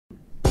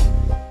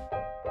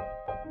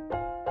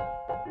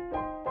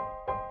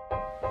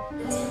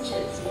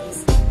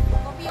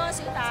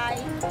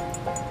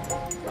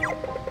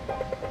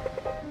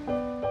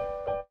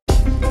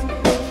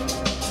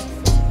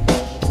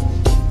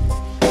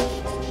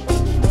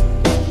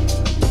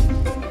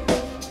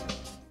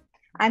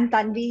I'm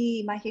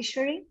Tanvi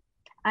Maheshwari.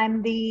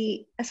 I'm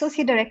the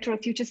Associate Director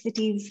of Future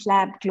Cities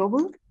Lab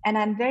Global, and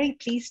I'm very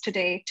pleased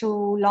today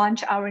to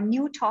launch our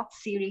new talk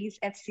series,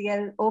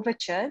 FCL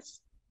Overtures.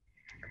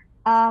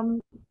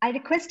 I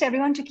request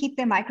everyone to keep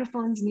their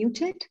microphones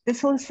muted. This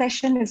whole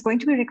session is going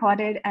to be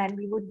recorded, and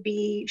we would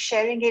be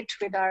sharing it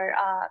with our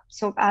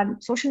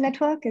social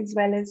network as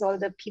well as all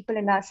the people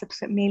in our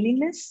mailing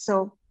list.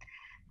 So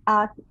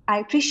I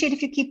appreciate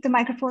if you keep the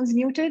microphones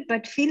muted,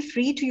 but feel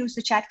free to use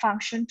the chat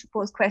function to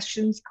pose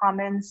questions,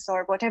 comments,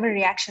 or whatever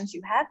reactions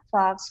you have.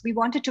 So we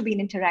want it to be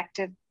an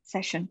interactive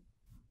session.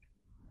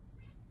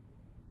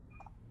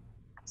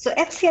 So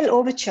FCL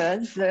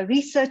overtures,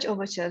 research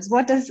overtures,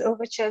 what does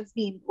overtures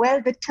mean?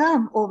 Well, the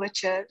term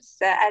overtures,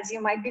 as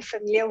you might be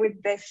familiar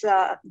with this,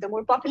 the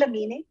more popular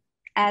meaning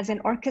as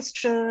an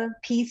orchestral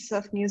piece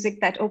of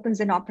music that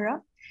opens an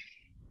opera.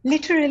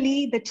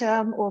 Literally, the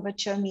term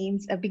overture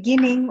means a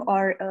beginning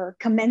or a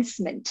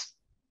commencement.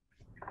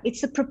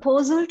 It's a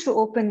proposal to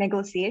open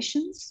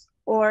negotiations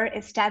or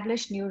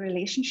establish new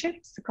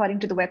relationships,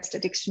 according to the Webster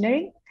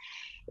Dictionary.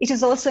 It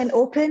is also an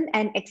open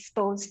and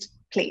exposed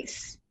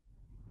place.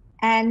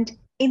 And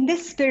in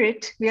this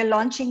spirit, we are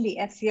launching the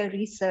FCL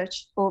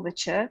Research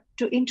Overture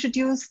to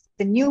introduce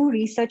the new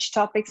research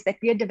topics that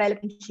we are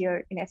developing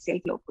here in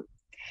FCL Global.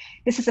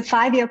 This is a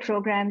 5-year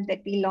program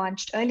that we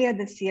launched earlier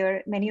this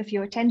year. Many of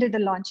you attended the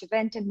launch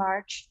event in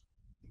March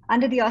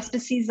under the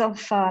auspices of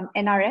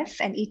NRF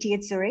and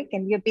ETH Zurich.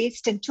 And we are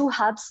based in 2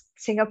 hubs,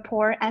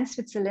 Singapore and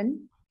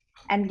Switzerland.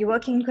 And we're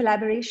working in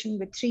collaboration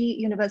with 3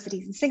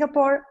 universities in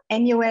Singapore,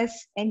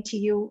 NUS,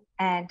 NTU,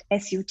 and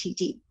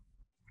SUTD.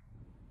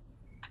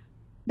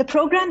 The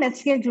program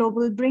FCL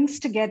Global brings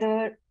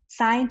together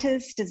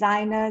scientists,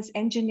 designers,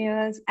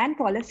 engineers, and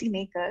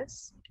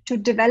policymakers to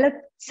develop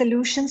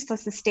solutions for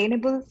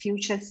sustainable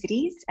future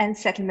cities and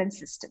settlement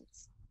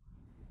systems.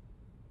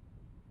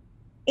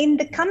 In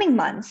the coming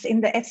months, in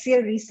the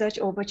FCL Research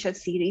Overture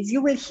series, you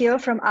will hear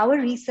from our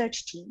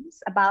research teams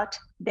about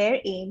their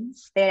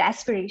aims, their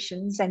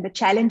aspirations, and the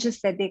challenges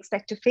that they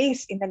expect to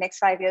face in the next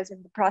 5 years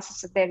in the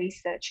process of their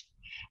research.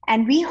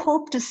 And we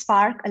hope to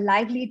spark a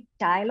lively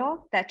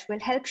dialogue that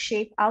will help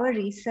shape our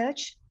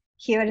research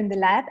here in the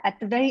lab at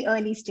the very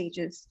early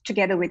stages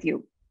together with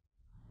you.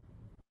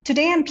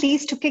 Today, I'm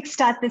pleased to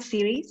kickstart this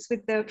series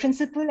with the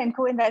principal and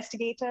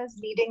co-investigators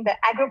leading the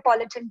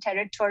Agropolitan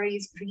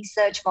Territories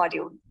research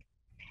module.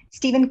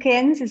 Stephen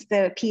Keynes is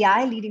the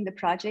PI leading the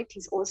project.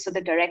 He's also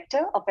the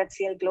director of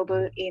FCL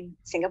Global in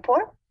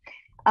Singapore.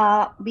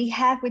 We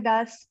have with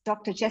us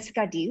Dr.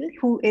 Jessica Deal,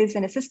 who is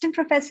an assistant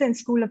professor in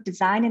School of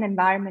Design and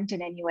Environment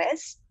in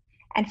NUS.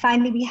 And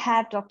finally, we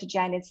have Dr.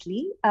 Janice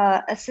Lee,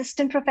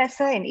 assistant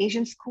professor in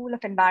Asian School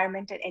of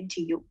Environment at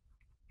NTU.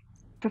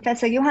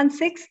 Professor Johan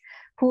Six,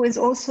 who is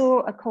also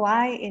a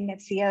co-I in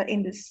FCL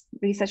in this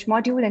research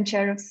module and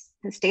chair of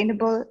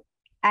sustainable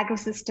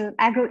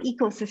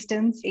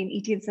agro-ecosystems in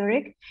ETH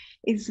Zurich,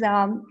 is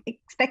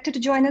expected to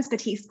join us,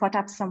 but he's caught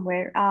up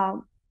somewhere.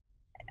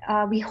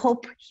 We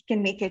hope he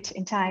can make it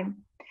in time.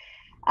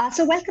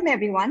 So welcome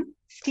everyone.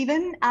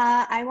 Stephen,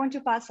 I want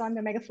to pass on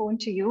the megaphone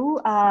to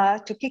you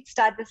to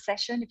kickstart this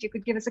session. If you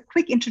could give us a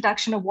quick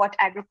introduction of what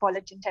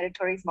Agropolitan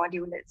Territories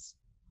module is.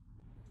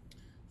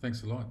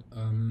 Thanks a lot.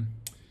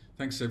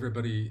 Thanks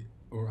everybody,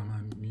 or am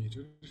I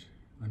muted?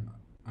 I'm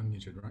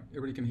unmuted, right?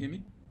 Everybody can hear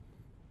me?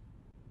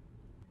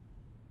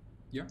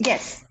 Yeah?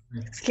 Yes,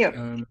 it's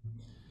clear.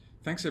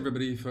 Thanks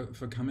everybody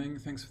for coming.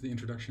 Thanks for the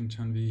introduction,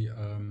 Tanvi.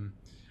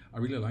 I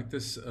really like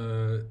this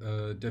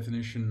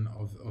definition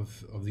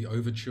of the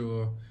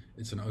overture.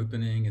 It's an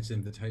opening, it's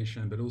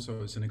invitation, but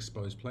also it's an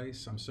exposed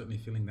place. I'm certainly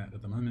feeling that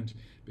at the moment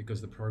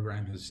because the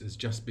program has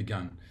just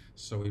begun.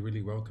 So we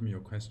really welcome your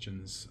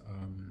questions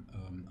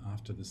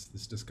after this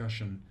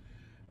discussion.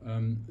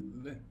 I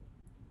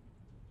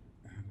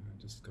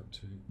just got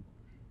to...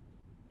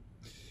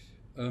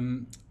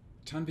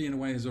 Tanvi, in a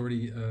way, has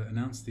already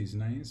announced these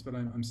names, but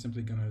I'm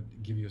simply going to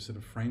give you a sort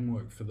of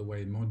framework for the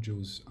way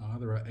modules are.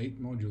 There are 8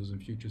 modules in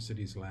Future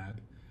Cities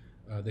Lab.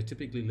 They're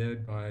typically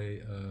led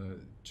by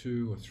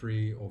 2 or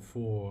 3 or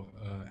 4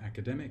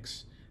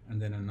 academics,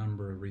 and then a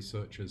number of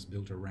researchers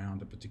built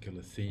around a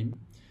particular theme.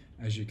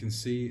 As you can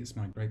see, it's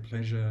my great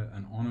pleasure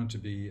and honor to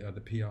be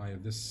the PI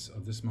of this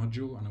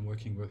module, and I'm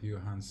working with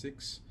Johan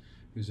Six,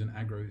 who's an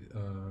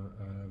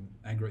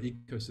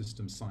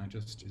agro-ecosystem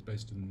scientist. He's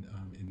based in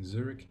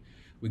Zurich.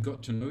 We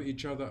got to know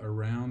each other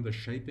around the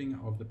shaping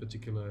of the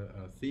particular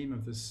theme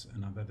of this,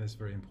 and that's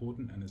very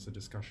important, and it's a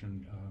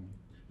discussion,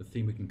 the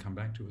theme we can come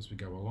back to as we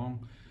go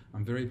along.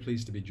 I'm very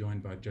pleased to be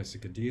joined by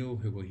Jessica Deal,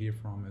 who we'll hear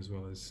from, as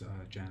well as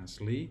Janice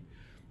Lee.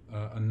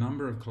 A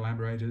number of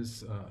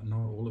collaborators,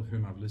 not all of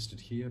whom I've listed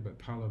here, but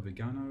Paolo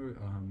Vigano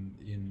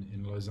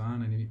in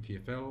Lausanne and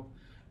EPFL.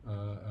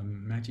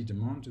 Matty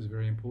Demont is a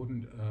very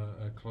important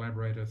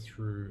collaborator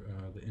through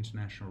the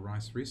International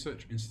Rice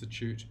Research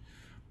Institute.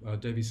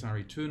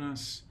 Devisari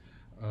Tunas,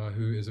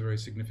 who is a very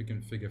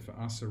significant figure for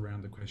us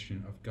around the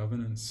question of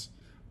governance.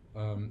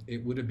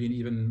 It would have been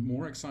even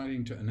more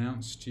exciting to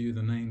announce to you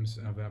the names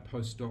of our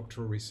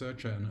postdoctoral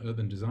researcher and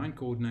urban design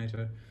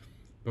coordinator,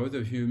 both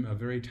of whom are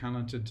very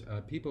talented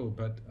people,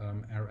 but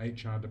our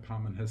HR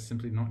department has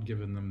simply not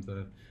given them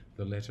the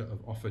letter of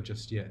offer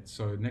just yet.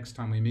 So next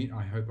time we meet,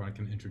 I hope I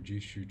can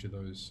introduce you to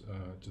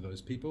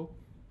those people.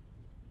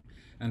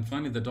 And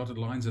finally, the dotted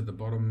lines at the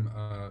bottom,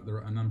 there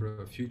are a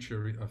number of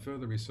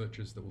further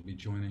researchers that will be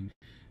joining.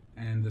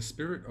 And the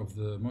spirit of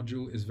the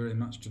module is very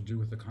much to do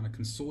with the kind of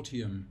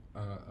consortium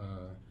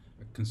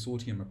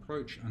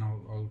approach, and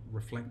I'll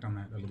reflect on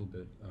that a little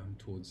bit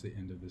towards the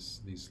end of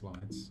these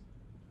slides.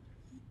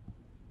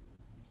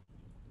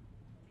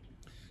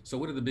 So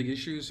what are the big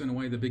issues? In a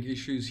way, the big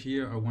issues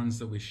here are ones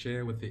that we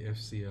share with the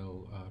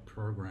FCL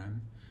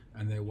program,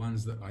 and they're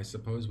ones that I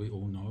suppose we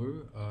all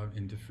know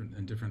in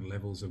different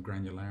levels of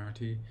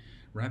granularity.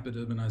 Rapid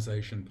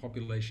urbanization,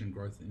 population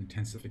growth,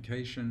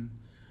 intensification.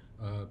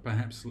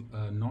 Perhaps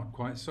not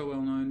quite so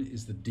well known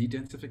is the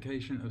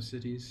de-densification of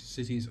cities.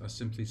 Cities are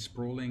simply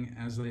sprawling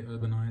as they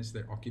urbanize.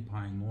 They're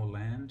occupying more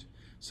land.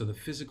 So the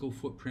physical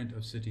footprint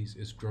of cities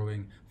is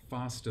growing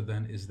faster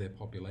than is their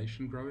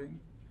population growing.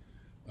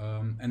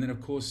 And then,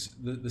 of course,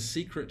 the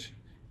secret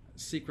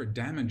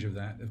damage of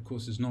that, of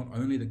course, is not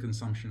only the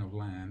consumption of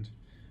land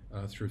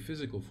through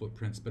physical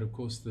footprints, but of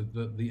course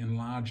the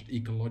enlarged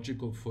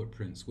ecological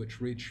footprints, which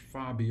reach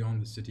far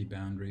beyond the city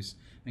boundaries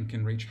and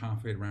can reach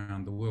halfway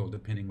around the world,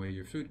 depending where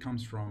your food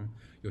comes from,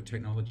 your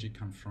technology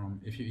comes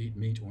from, if you eat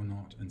meat or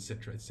not,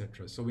 etc.,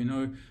 etc. So we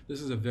know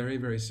this is a very,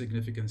 very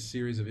significant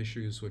series of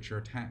issues which are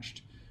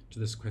attached to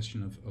this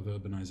question of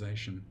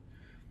urbanization.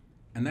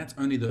 And that's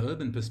only the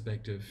urban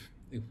perspective.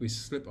 If we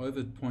slip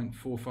over point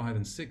 4, 5,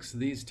 and 6,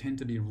 these tend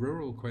to be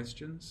rural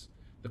questions,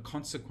 the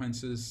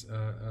consequences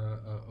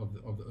of the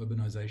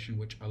urbanization,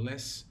 which are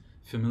less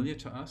familiar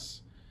to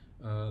us.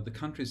 The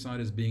countryside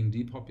is being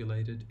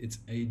depopulated, it's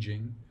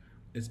aging,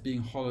 it's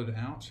being hollowed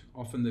out.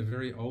 Often they're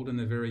very old and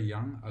they're very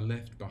young are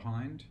left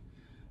behind.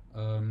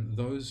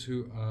 Those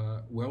who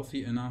are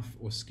wealthy enough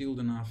or skilled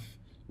enough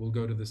will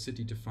go to the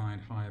city to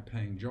find higher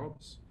paying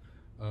jobs.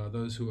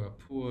 Those who are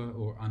poor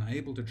or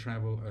unable to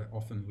travel are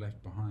often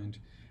left behind.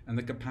 And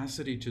the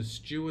capacity to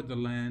steward the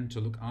land, to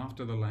look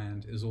after the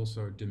land, is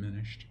also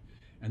diminished.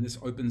 And this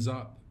opens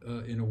up,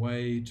 in a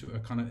way, to a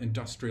kind of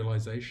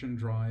industrialization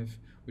drive,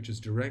 which is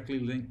directly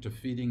linked to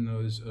feeding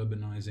those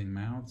urbanizing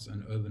mouths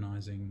and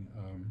urbanizing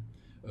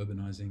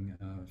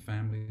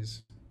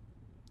families.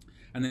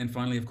 And then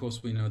finally, of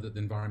course, we know that the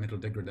environmental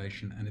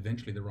degradation and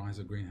eventually the rise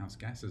of greenhouse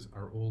gases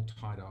are all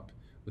tied up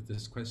with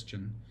this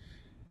question,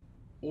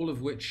 all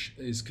of which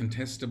is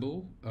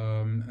contestable,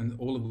 and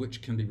all of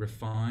which can be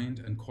refined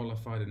and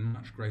qualified in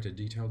much greater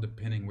detail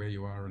depending where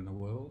you are in the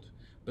world.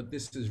 But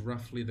this is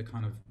roughly the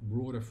kind of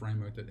broader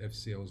framework that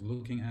FCL is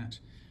looking at.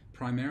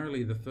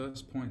 Primarily, the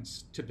first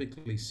point's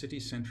typically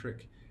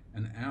city-centric,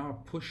 and our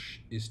push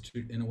is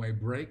to, in a way,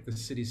 break the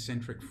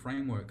city-centric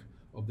framework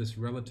of this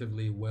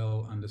relatively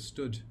well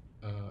understood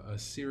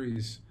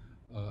series,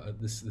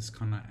 this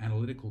kind of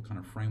analytical kind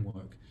of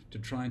framework, to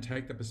try and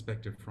take the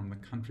perspective from the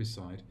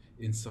countryside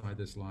inside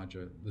this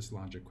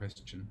larger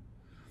question.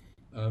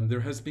 There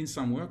has been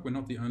some work, we're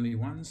not the only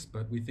ones,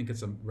 but we think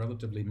it's a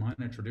relatively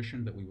minor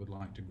tradition that we would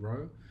like to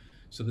grow.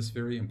 So this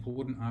very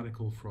important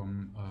article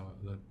from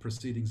the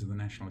Proceedings of the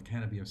National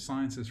Academy of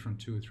Sciences from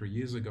 2 or 3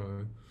 years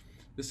ago,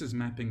 this is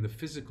mapping the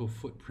physical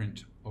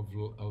footprint of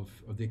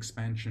the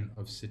expansion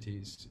of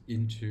cities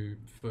into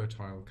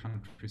fertile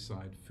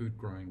countryside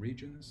food-growing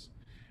regions.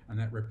 And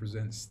that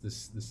represents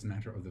this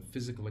matter of the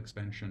physical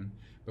expansion.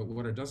 But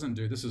what it doesn't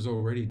do, this is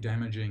already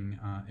damaging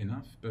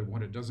enough, but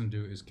what it doesn't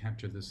do is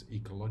capture this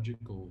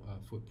ecological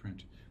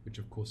footprint, which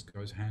of course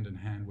goes hand in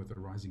hand with the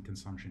rising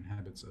consumption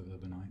habits of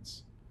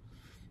urbanites.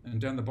 And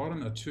down the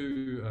bottom are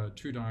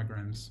two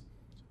diagrams.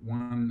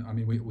 One, I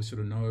mean, we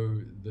sort of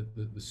know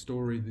that the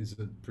story, these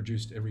are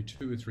produced every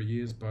 2 or 3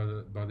 years by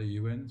the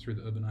UN through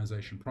the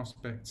urbanization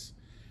prospects.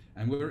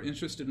 And we're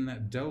interested in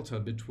that delta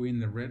between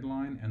the red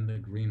line and the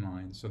green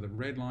line. So the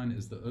red line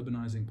is the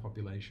urbanizing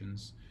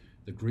populations.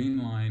 The green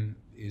line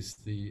is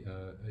the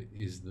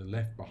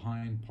left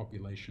behind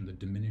population, the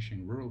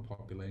diminishing rural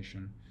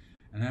population.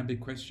 And our big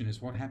question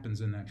is, what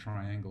happens in that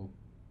triangle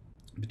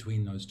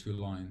between those two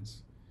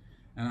lines?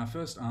 And our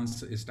first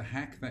answer is to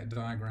hack that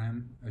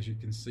diagram, as you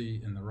can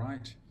see in the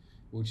right,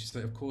 which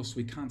say, of course,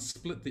 we can't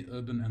split the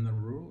urban and the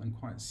rural in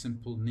quite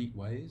simple, neat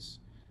ways.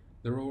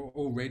 There are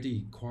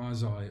already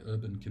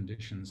quasi-urban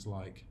conditions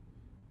like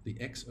the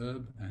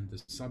exurb and the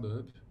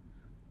suburb,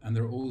 and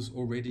there are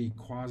already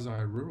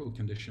quasi-rural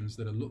conditions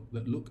that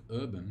look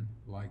urban,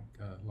 like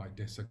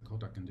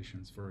Desa-Kota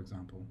conditions, for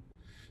example.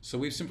 So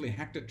we've simply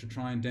hacked it to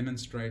try and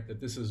demonstrate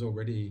that this is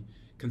already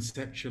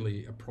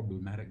conceptually a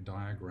problematic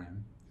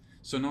diagram.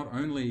 So not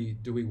only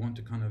do we want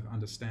to kind of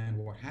understand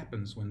what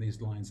happens when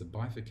these lines are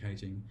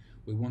bifurcating,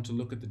 we want to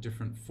look at the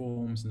different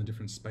forms and the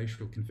different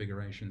spatial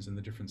configurations and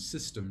the different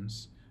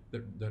systems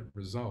that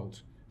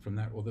result from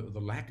that, or the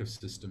lack of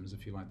systems,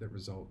 if you like, that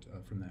result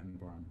from that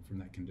environment, from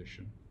that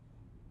condition.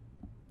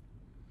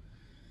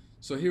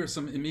 So here are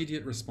some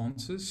immediate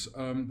responses.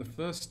 The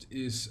first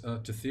is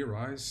to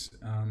theorize,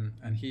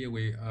 and here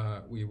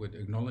we would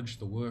acknowledge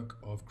the work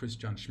of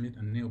Christian Schmidt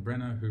and Neil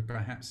Brenner, who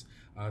perhaps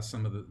are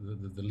some of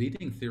the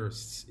leading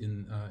theorists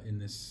in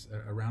this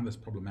around this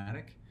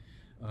problematic.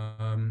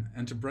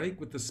 And to break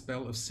with the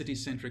spell of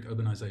city-centric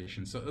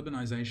urbanization. So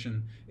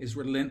urbanization is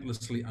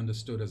relentlessly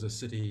understood as a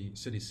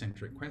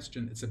city-centric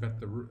question. It's about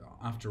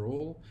after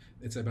all,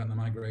 it's about the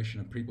migration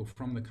of people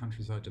from the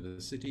countryside to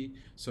the city.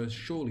 So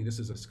surely this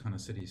is a kind of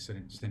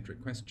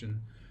city-centric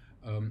question.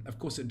 Of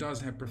course, it does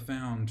have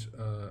profound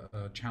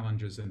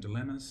challenges and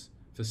dilemmas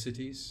for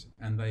cities,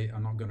 and they are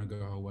not going to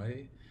go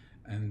away.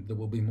 And there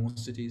will be more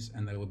cities,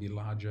 and they will be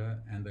larger,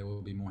 and they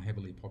will be more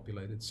heavily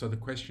populated. So the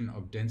question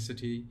of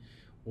density,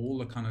 all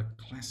the kind of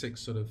classic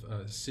sort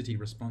of city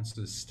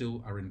responses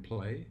still are in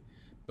play,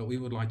 but we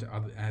would like to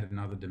add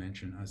another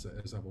dimension, as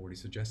I've already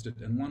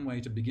suggested. And one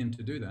way to begin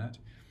to do that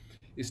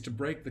is to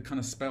break the kind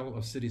of spell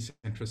of city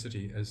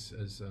centricity,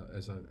 as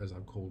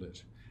I've called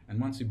it. And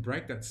once we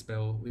break that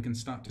spell, we can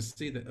start to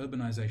see that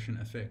urbanization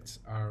effects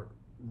are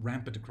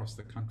rampant across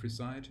the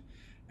countryside.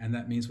 And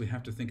that means we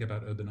have to think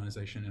about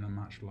urbanization in a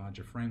much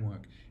larger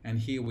framework. And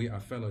here we are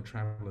fellow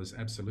travelers,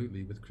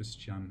 absolutely, with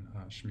Christian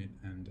Schmidt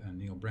and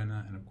Neil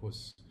Brenner, and of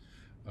course,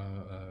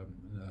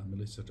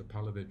 Melissa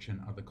Topalovic and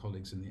other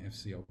colleagues in the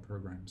FCL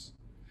programs.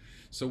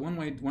 So one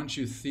way, once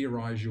you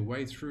theorize your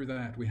way through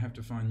that, we have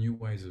to find new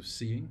ways of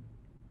seeing.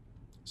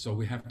 So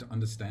we have to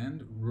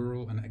understand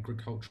rural and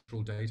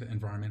agricultural data,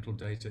 environmental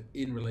data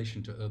in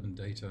relation to urban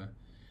data,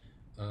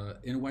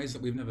 in ways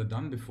that we've never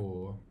done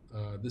before.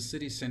 The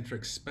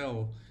city-centric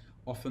spell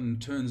often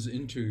turns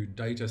into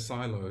data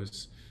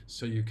silos.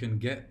 So you can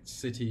get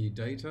city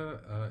data,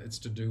 it's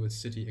to do with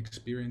city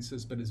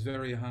experiences, but it's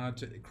very hard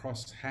to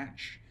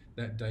cross-hatch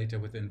that data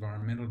with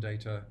environmental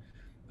data.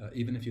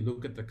 Even if you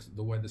look at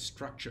the way the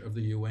structure of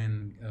the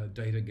UN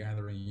data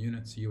gathering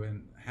units,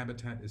 UN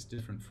Habitat is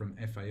different from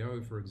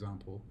FAO, for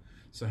example.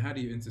 So how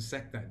do you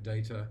intersect that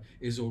data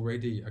is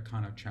already a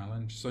kind of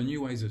challenge. So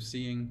new ways of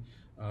seeing,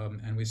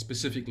 and we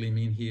specifically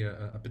mean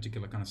here a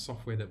particular kind of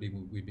software that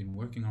we've been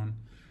working on.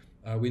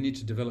 We need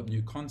to develop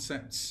new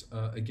concepts.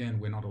 Again,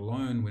 we're not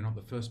alone. We're not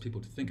the first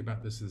people to think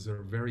about this. There's a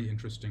very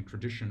interesting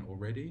tradition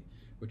already,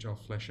 which I'll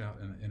flesh out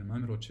in a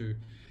moment or two.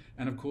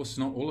 And of course,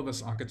 not all of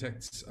us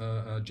architects.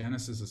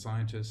 Janice is a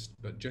scientist,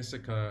 but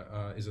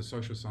Jessica is a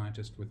social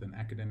scientist with an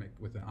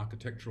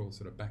architectural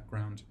sort of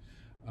background.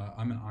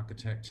 I'm an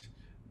architect.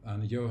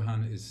 And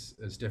Johan is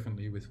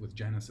definitely with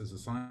Janice as a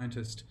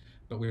scientist,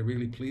 but we're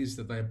really pleased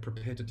that they're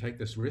prepared to take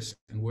this risk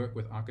and work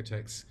with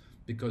architects,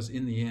 because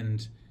in the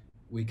end,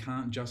 we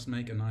can't just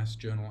make a nice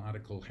journal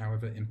article,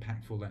 however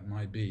impactful that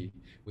might be.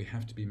 We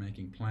have to be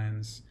making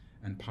plans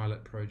and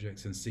pilot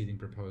projects and seeding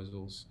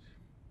proposals,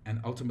 and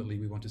ultimately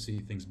we want to see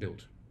things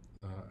built.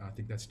 I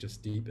think that's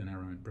just deep in our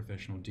own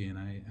professional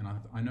DNA, and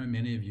I know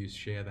many of you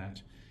share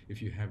that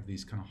if you have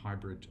these kind of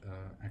hybrid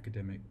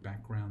academic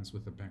backgrounds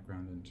with a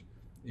background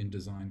in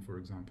design, for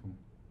example.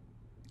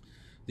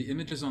 The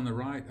images on the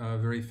right are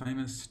very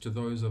famous to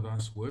those of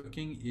us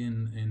working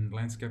in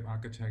landscape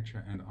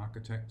architecture and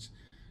architects.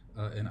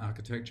 In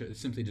architecture,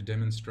 it's simply to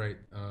demonstrate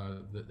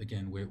that,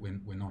 again,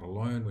 we're not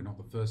alone. We're not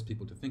the first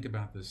people to think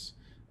about this.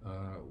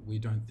 We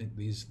don't think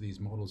these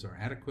models are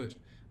adequate,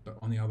 but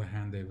on the other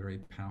hand, they're very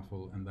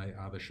powerful, and they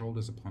are the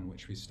shoulders upon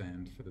which we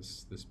stand for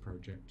this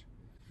project.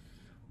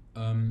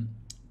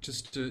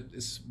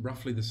 It's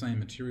roughly the same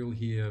material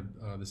here,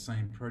 the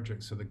same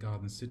project. So the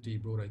Garden City,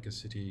 Broadacre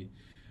City,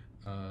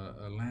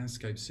 a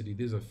landscape city.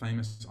 These are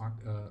famous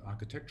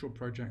architectural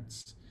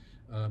projects.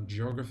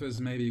 Geographers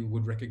maybe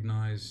would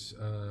recognize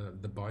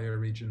the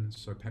bioregions,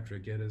 so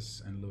Patrick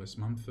Geddes and Lewis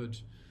Mumford.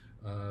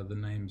 The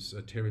names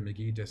Terry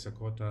McGee,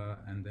 Desakota,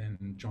 and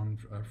then John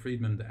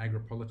Friedman, the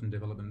Agropolitan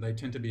Development. They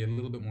tend to be a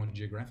little bit more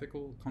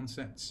geographical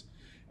concepts.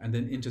 And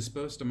then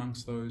interspersed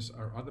amongst those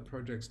are other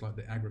projects like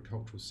the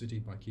Agricultural City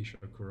by Kisho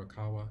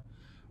Kurokawa,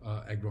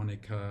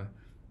 Agronica,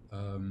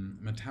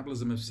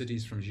 Metabolism of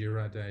Cities from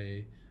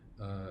Girardet,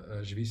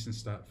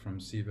 Zwischenstadt from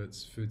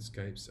Sieverts,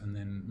 Foodscapes, and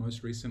then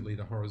most recently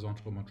the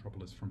Horizontal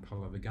Metropolis from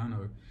Paolo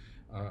Vigano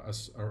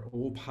are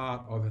all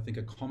part of, I think,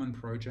 a common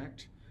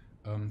project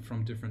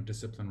from different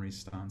disciplinary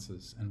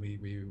stances. And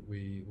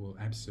we will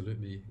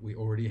absolutely, we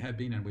already have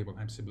been, and we will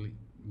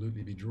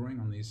absolutely be drawing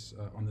on these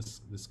on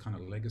this kind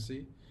of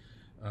legacy.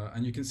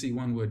 And you can see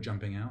one word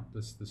jumping out,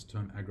 this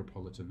term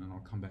agropolitan, and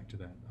I'll come back to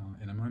that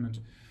in a moment.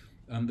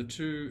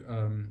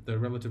 The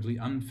relatively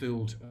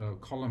unfilled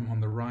column on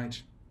the right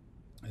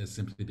is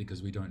simply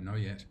because we don't know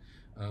yet.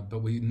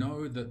 But we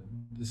know that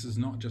this is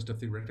not just a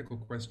theoretical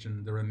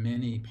question. There are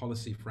many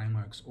policy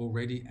frameworks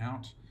already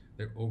out.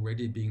 They're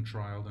already being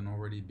trialed and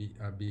already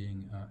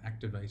being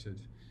activated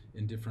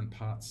in different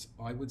parts.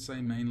 I would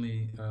say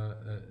mainly,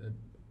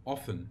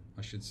 often,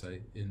 I should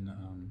say, in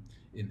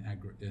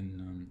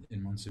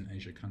Monsoon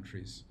Asia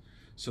countries.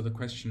 So the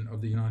question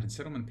of the United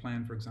Settlement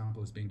Plan, for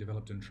example, is being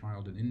developed and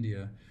trialed in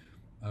India.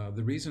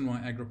 The reason why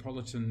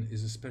agropolitan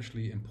is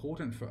especially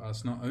important for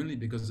us, not only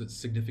because it's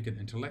significant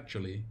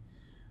intellectually,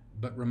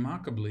 but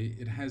remarkably,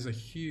 it has a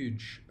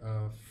huge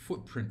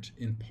footprint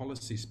in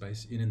policy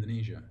space in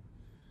Indonesia.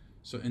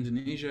 So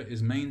Indonesia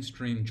is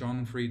mainstream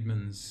John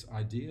Friedman's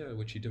idea,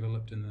 which he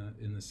developed in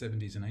the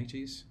 70s and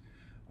 80s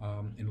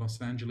in Los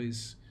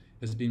Angeles,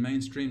 has been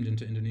mainstreamed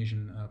into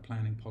Indonesian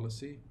planning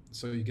policy.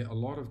 So you get a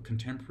lot of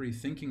contemporary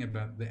thinking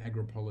about the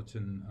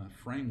agropolitan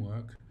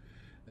framework,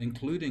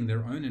 including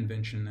their own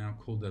invention now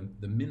called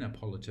the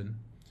Minapolitan.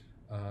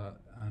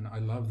 And I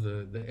love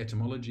the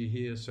etymology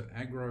here. So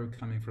agro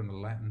coming from the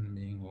Latin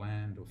meaning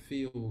land or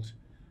field.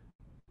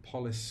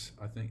 Polis,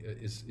 I think,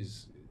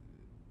 is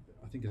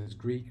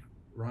Greek,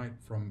 right?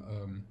 From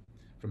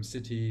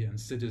city and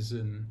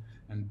citizen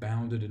and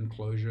bounded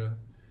enclosure.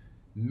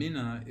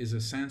 Mina is a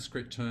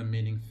Sanskrit term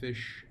meaning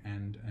fish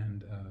and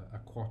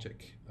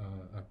aquatic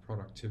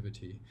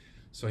productivity.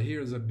 So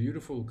here is a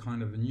beautiful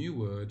kind of a new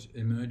word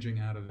emerging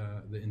out of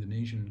the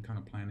Indonesian kind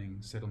of planning,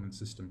 settlement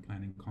system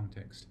planning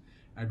context,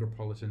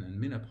 agropolitan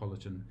and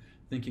minapolitan,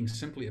 thinking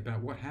simply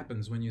about what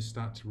happens when you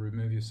start to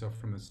remove yourself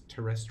from this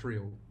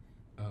terrestrial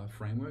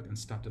framework and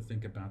start to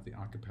think about the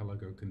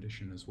archipelago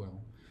condition as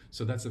well.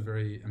 So that's a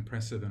very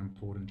impressive and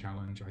important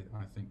challenge,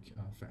 I think,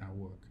 for our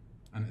work.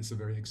 And it's a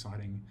very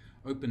exciting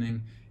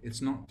opening.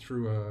 It's not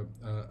through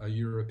a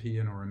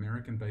European or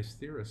American-based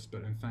theorist,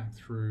 but in fact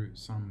through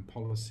some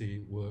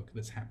policy work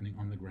that's happening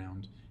on the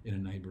ground in a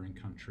neighboring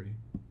country.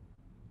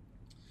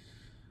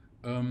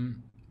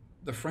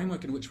 The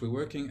framework in which we're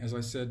working, as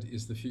I said,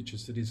 is the Future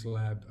Cities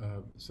Lab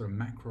sort of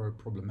macro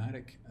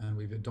problematic, and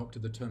we've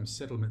adopted the term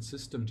settlement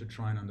system to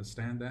try and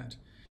understand that.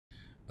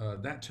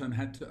 That term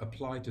had to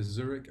apply to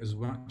Zurich as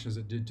much as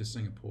it did to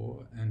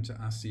Singapore and to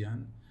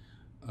ASEAN.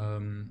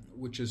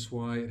 Which is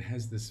why it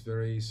has this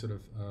very sort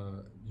of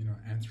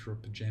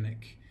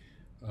anthropogenic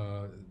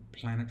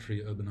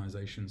planetary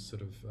urbanization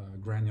sort of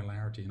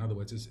granularity. In other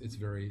words, it's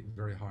very,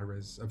 very high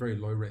res, very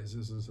low res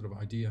is a sort of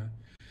idea.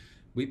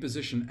 We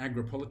position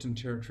agropolitan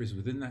territories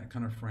within that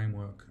kind of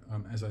framework.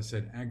 As I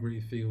said,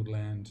 agri-field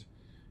land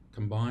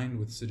combined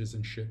with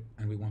citizenship,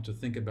 and we want to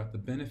think about the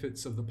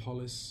benefits of the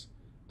polis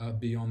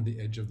beyond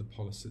the edge of the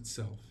polis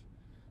itself.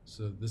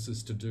 So this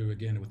is to do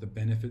again with the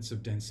benefits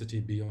of density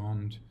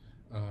beyond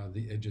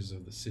the edges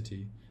of the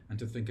city, and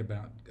to think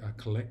about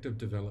collective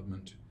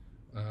development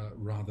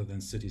rather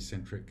than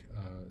city-centric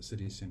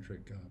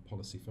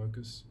policy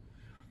focus.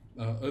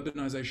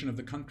 Urbanization of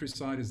the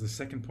countryside is the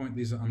second point.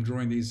 I'm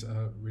drawing these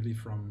really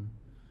from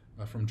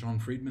John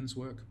Friedman's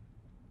work.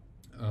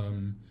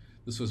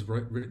 This was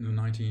written in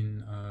the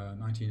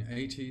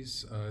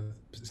 1980s,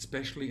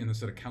 especially in the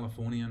sort of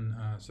Californian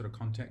sort of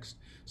context.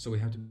 So we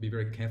have to be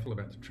very careful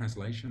about the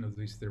translation of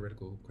these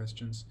theoretical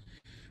questions.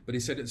 But he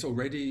said it's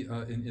already,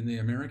 in the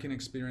American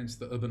experience,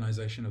 the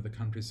urbanization of the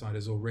countryside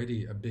is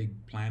already a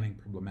big planning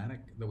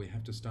problematic that we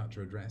have to start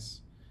to address.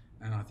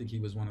 And I think he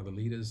was one of the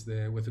leaders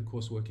there, with, of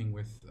course, working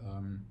with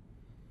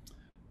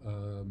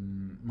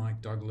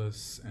Mike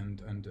Douglas,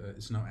 and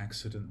it's no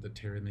accident that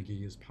Terry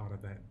McGee is part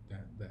of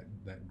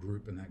that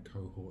group and that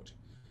cohort.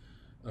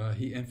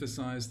 He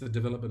emphasized the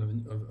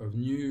development of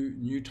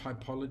new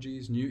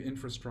typologies, new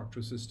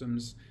infrastructure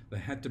systems. They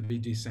had to be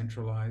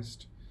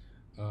decentralized.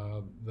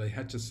 They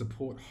had to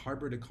support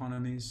hybrid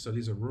economies, so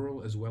these are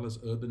rural as well as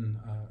urban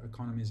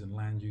economies and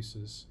land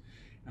uses.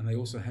 And they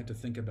also had to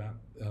think about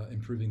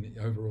improving the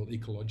overall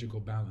ecological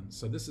balance.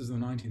 So this is the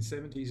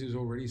 1970s. He was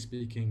already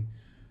speaking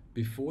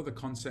before the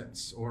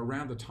concepts, or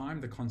around the time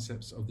the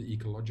concepts of the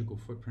ecological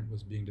footprint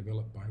was being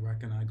developed by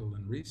Wackenagel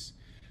and Rees.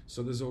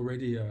 So there's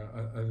already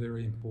a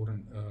very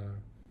important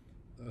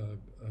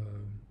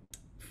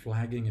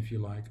flagging, if you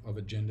like, of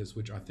agendas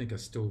which I think are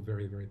still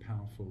very, very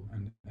powerful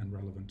and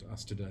relevant to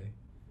us today.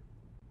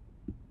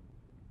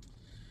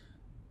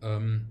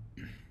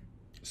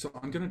 So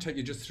I'm going to take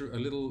you just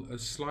through a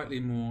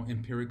slightly more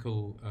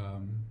empirical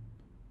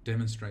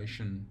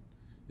demonstration,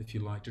 if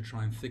you like, to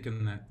try and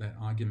thicken that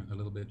argument a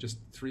little bit. Just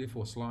 3 or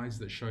 4 slides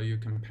that show you a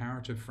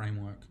comparative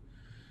framework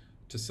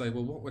to say,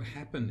 well, what would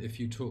happen if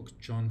you took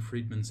John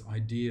Friedman's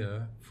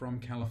idea from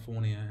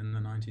California in the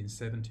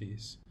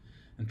 1970s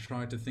and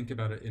tried to think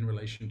about it in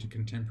relation to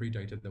contemporary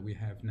data that we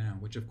have now,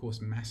 which of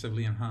course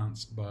massively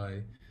enhanced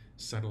by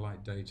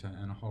satellite data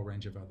and a whole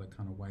range of other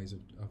kind of ways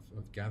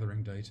of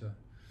gathering data.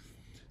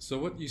 So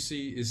what you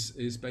see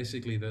is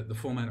basically the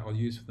format I'll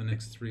use for the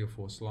next 3 or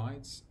 4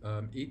 slides.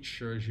 Each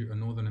shows you a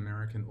Northern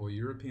American or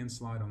European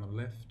slide on the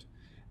left,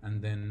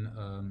 and then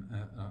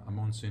a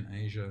Monsoon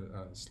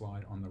Asia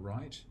slide on the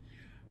right.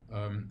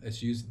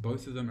 It's used,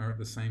 both of them are at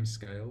the same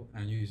scale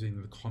and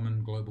using the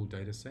common global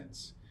data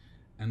sets.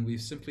 And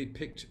we've simply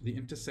picked the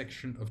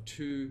intersection of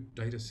 2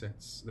 data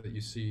sets that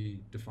you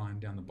see defined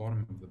down the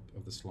bottom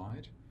of the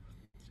slide.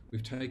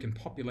 We've taken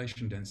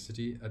population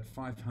density at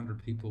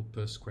 500 people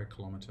per square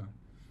kilometer.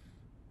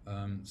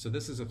 So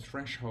this is a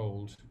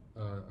threshold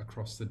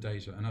across the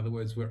data. In other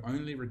words, we're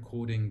only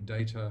recording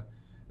data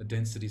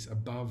densities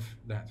above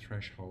that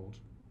threshold.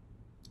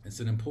 It's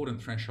an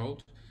important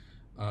threshold,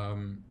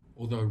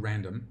 although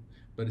random,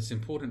 but it's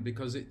important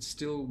because it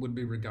still would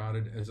be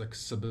regarded as a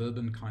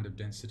suburban kind of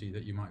density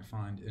that you might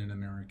find in an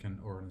American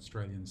or an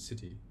Australian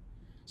city.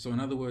 So in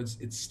other words,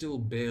 it's still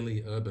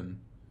barely urban.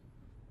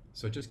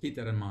 So just keep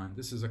that in mind.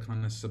 This is a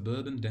kind of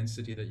suburban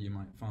density that you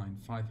might find,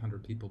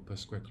 500 people per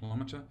square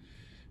kilometer.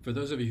 For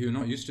those of you who are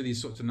not used to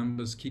these sorts of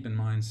numbers, keep in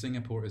mind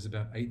Singapore is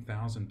about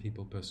 8,000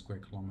 people per square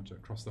kilometer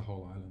across the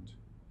whole island.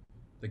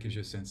 That gives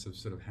you a sense of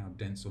sort of how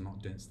dense or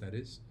not dense that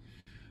is.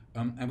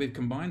 And we've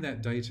combined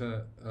that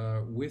data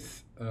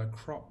with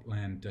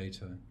cropland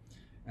data.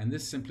 And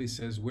this simply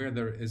says where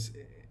there is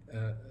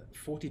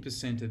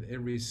 40% of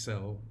every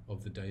cell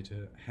of the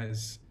data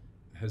has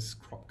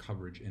crop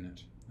coverage in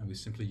it. And we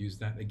simply use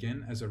that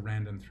again as a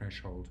random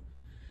threshold.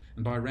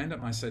 And by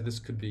random, I say this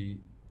could be,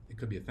 it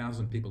could be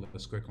 1,000 people per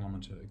square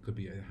kilometer, it could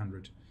be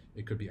 800,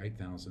 it could be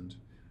 8,000.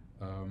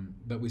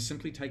 But we're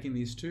simply taking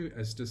these two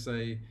as to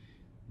say,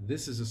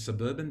 this is a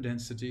suburban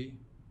density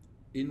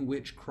in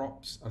which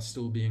crops are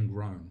still being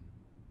grown.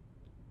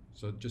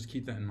 So just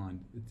keep that in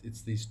mind.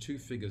 It's these two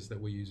figures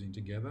that we're using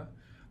together.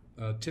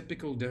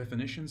 Typical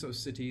definitions of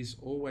cities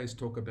always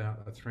talk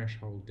about a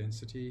threshold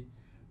density,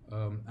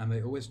 and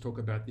they always talk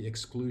about the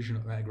exclusion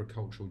of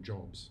agricultural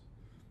jobs.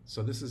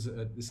 So this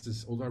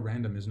is although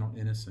random, is not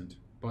innocent.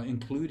 By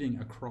including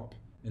a crop,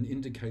 an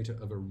indicator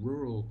of a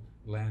rural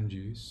land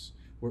use,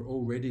 we're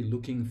already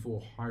looking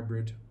for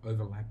hybrid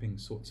overlapping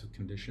sorts of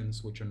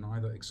conditions which are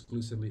neither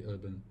exclusively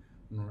urban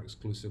nor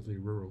exclusively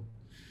rural.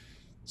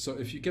 So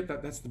if you get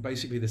that, that's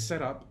basically the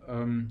setup.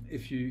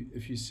 If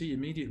you see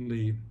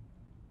immediately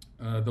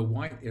the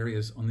white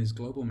areas on these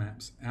global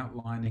maps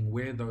outlining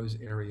where those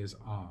areas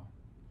are.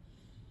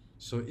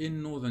 So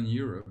in Northern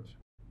Europe,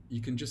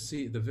 you can just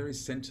see at the very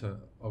center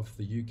of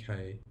the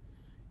UK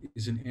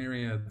is an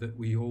area that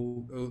we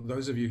all,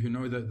 those of you who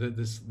know the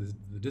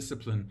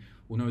discipline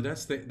will know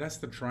that's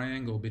the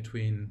triangle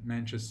between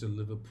Manchester,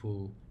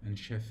 Liverpool and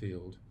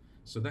Sheffield.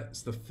 So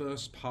that's the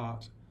first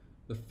part,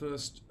 the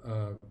first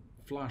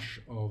flush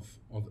of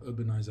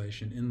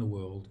urbanization in the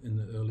world in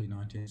the early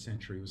 19th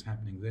century was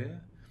happening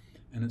there.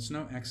 And it's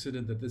no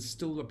accident that there's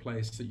still a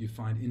place that you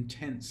find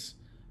intense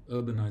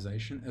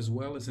urbanization as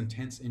well as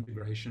intense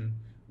integration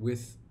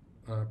with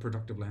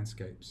productive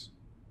landscapes.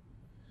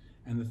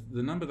 And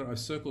the number that I've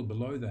circled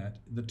below that,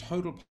 the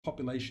total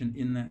population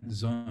in that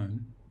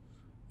zone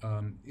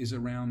is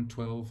around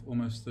 12,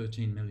 almost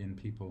 13 million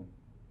people.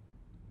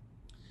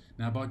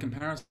 Now, by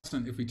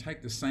comparison, if we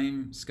take the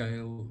same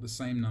scale, the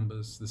same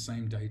numbers, the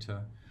same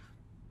data,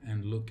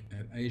 and look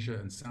at Asia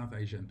and South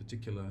Asia in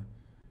particular,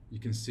 you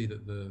can see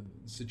that the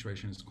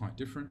situation is quite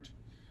different.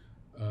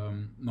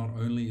 Not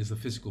only is the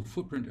physical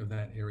footprint of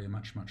that area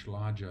much, much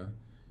larger,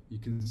 you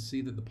can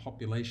see that the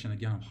population,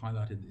 again, I've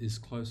highlighted,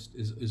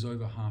 is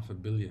over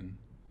 500 million.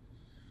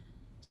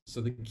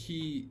 So the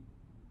key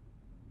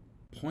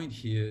point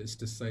here is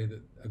to say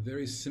that a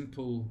very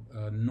simple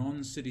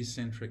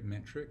non-city-centric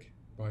metric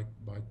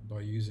by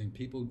using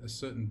people a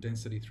certain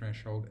density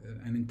threshold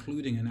and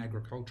including an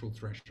agricultural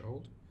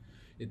threshold,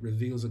 it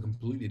reveals a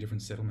completely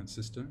different settlement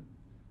system,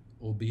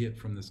 albeit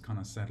from this kind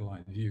of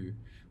satellite view,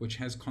 which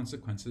has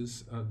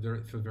consequences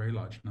for very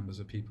large numbers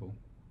of people.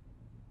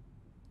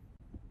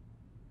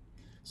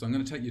 So I'm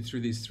going to take you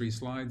through these three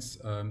slides.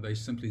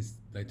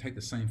 They take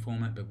the same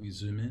format, but we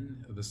zoom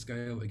in. The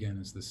scale, again,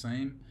 is the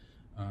same.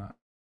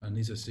 And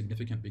these are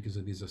significant because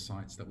these are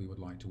sites that we would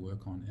like to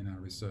work on in our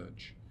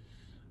research.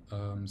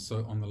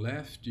 So on the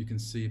left, you can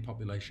see a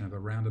population of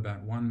around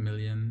about 1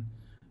 million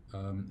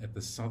at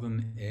the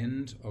southern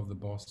end of the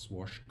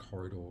Boss-Wash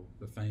corridor,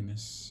 the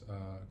famous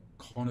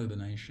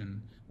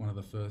conurbation, one of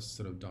the first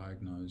sort of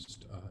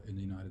diagnosed in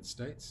the United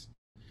States.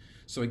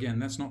 So again,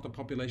 that's not the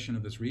population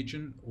of this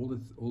region. All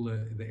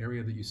the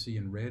area that you see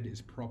in red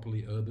is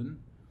properly urban.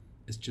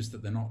 It's just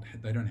that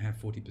they don't have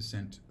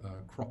 40%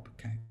 crop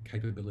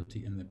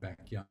capability in their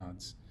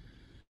backyards.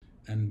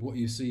 And what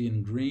you see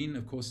in green,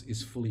 of course,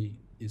 is fully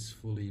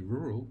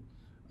rural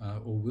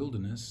or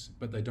wilderness,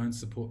 but they don't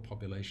support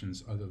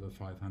populations over the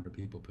 500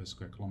 people per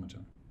square kilometer.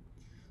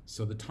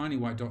 So the tiny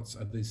white dots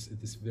are this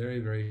very,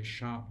 very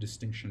sharp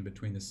distinction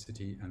between the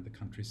city and the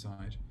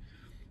countryside.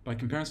 By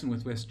comparison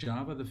with West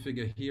Java, the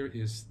figure here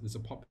is there's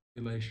a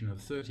population of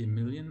 30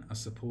 million are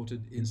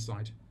supported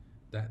inside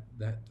that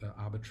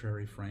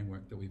arbitrary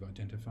framework that we've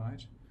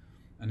identified.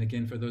 And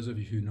again, for those of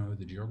you who know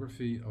the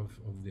geography of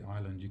the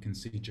island, you can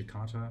see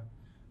Jakarta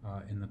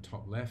in the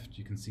top left,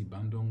 you can see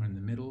Bandung in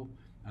the middle,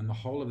 and the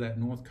whole of that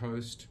north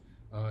coast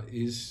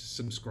is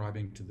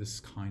subscribing to this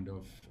kind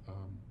of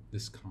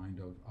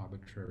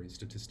arbitrary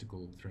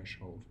statistical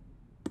threshold.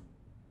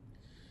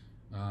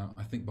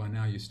 I think by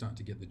now you start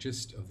to get the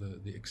gist of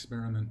the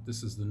experiment.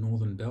 This is the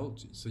northern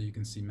belt, so you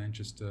can see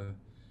Manchester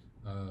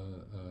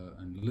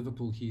and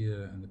Liverpool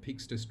here and the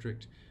Peaks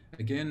District.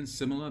 Again,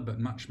 similar but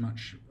much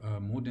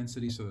more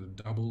density, so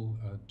double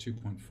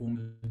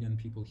 2.4 million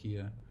people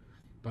here.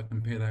 But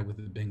compare that with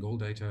the Bengal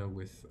data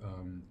with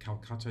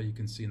Calcutta, you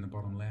can see in the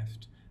bottom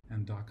left,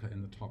 and Dhaka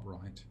in the top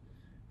right.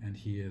 And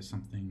here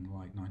something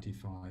like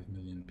 95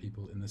 million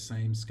people in the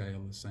same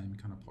scale, the same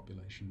kind of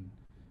population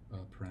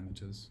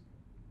parameters.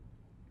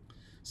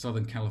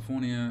 Southern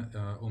California,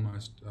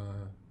 almost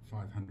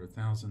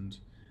 500,000,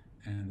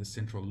 and the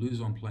central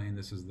Luzon Plain.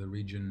 This is the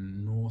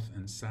region north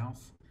and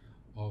south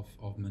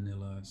of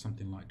Manila,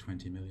 something like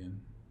 20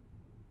 million.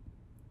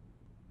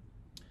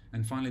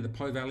 And finally, the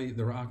Po Valley,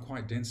 there are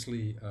quite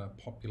densely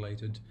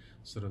populated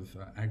sort of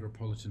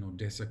agropolitan or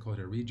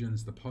desicota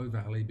regions. The Po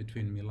Valley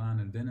between Milan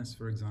and Venice,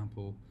 for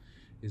example,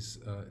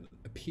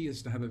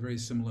 appears to have a very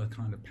similar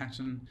kind of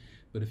pattern.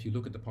 But if you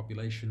look at the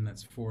population,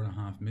 that's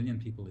 4.5 million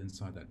people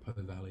inside that Po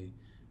Valley,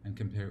 and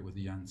compare it with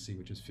the Yangtze,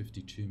 which is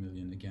 52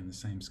 million, again, the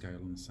same scale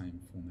and the same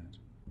format.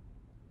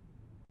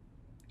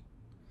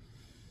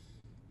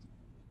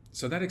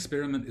 So that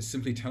experiment is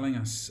simply telling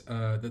us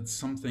that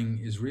something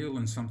is real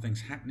and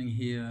something's happening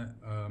here,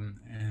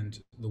 and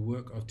the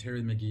work of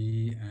Terry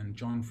McGee and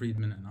John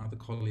Friedman and other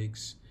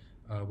colleagues,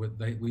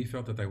 we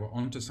felt that they were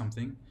onto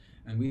something,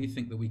 and we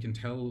think that we can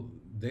tell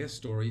their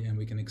story and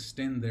we can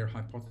extend their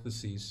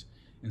hypotheses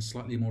in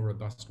slightly more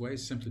robust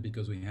ways, simply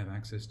because we have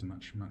access to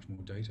much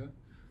more data,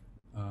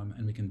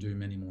 and we can do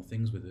many more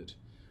things with it.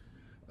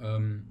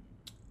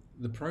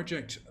 The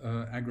project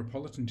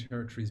Agropolitan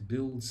Territories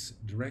builds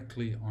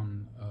directly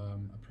on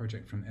a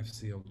project from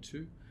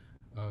FCL2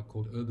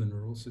 called Urban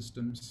Rural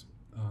Systems.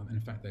 In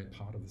fact, they're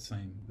part of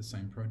the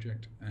same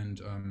project,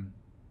 and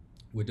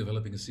we're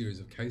developing a series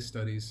of case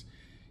studies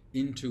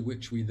into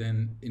which we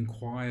then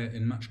inquire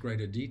in much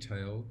greater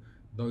detail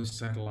those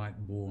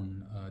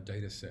satellite-borne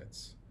data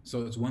sets.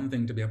 So it's one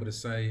thing to be able to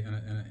say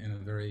in a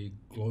very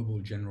global,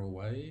 general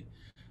way,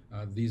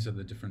 these are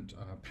the different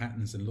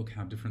patterns, and look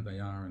how different they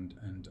are, and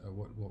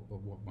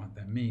what might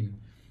that mean.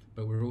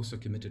 But we're also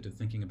committed to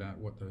thinking about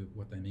what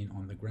they mean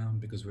on the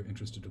ground, because we're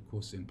interested, of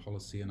course, in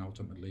policy and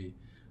ultimately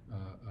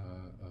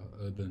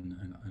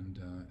urban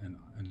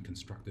and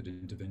constructed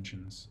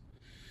interventions.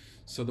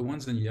 So the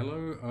ones in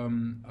yellow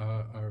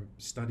are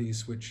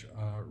studies which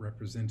are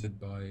represented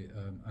by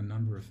a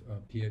number of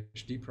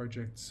PhD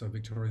projects. So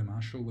Victoria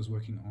Marshall was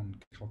working on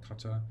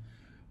Calcutta.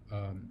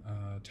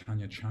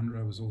 Tanya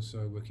Chandra was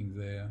also working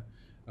there.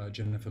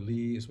 Jennifer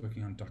Lee is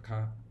working on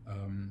Dhaka,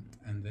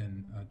 and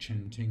then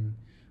Chen Ting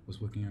was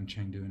working on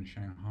Chengdu and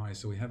Shanghai.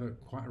 So we have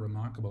quite a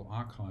remarkable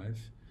archive.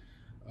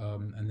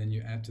 And then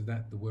you add to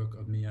that the work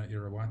of Mia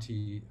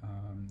Irawati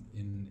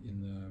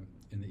in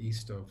the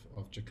east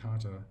of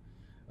Jakarta.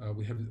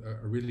 We have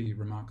a really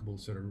remarkable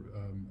sort of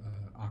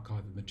archive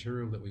of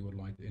material that we would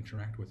like to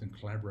interact with and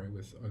collaborate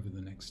with over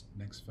the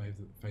next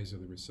phase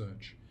of the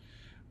research.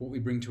 What we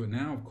bring to it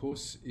now, of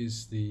course,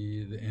 is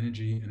the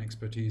energy and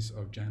expertise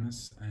of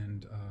Janice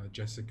and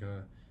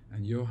Jessica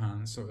and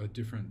Johan, so a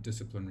different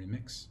disciplinary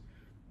mix,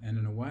 and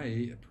in a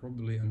way,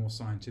 probably a more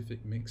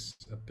scientific mix,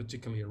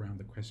 particularly around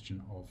the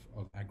question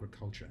of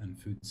agriculture and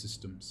food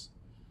systems.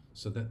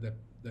 So that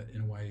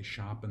in a way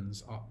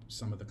sharpens up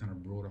some of the kind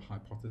of broader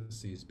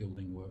hypotheses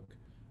building work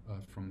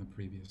from the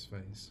previous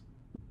phase.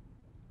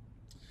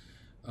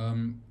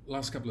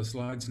 Last couple of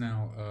slides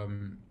now.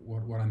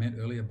 What I meant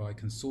earlier by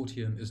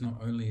consortium is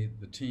not only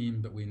the team,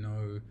 but we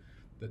know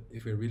that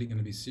if we're really going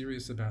to be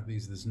serious about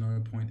these, there's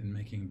no point in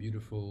making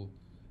beautiful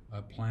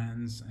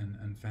plans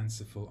and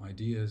fanciful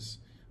ideas.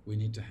 We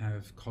need to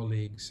have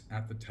colleagues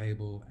at the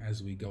table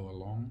as we go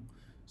along.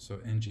 So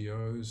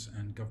NGOs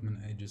and government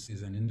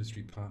agencies and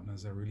industry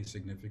partners are really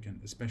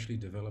significant, especially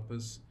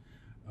developers.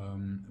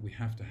 We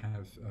have to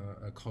have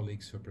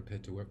colleagues who are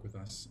prepared to work with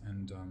us,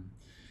 and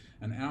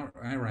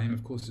our aim,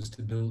 of course, is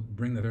to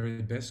bring the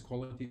very best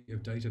quality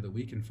of data that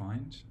we can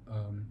find,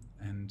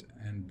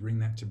 and bring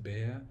that to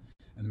bear,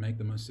 and make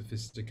the most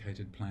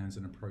sophisticated plans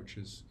and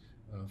approaches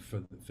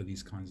for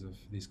these kinds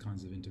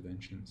of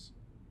interventions.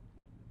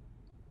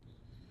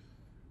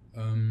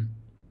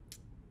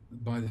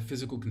 By the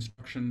physical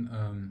construction,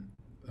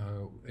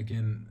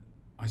 again,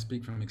 I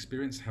speak from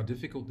experience how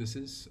difficult this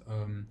is.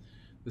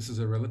 This is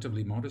a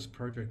relatively modest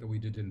project that we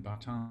did in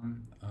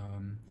Batam,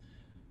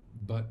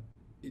 but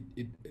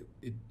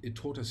it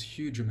taught us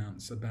huge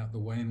amounts about the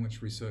way in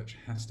which research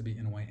has to be,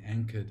 in a way,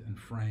 anchored and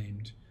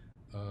framed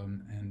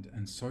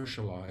and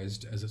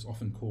socialized, as it's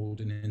often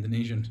called in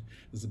Indonesian.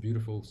 There's a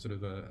beautiful sort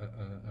of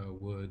a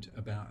word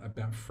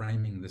about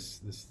framing this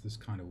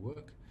kind of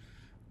work.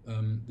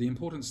 The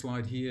important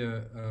slide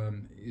here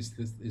is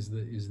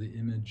the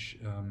image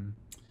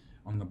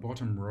on the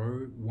bottom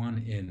row,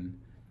 1N,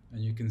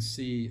 and you can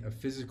see a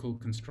physical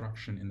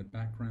construction in the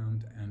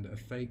background and a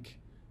fake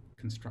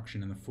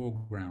construction in the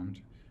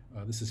foreground.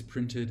 This is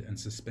printed and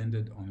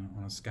suspended on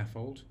a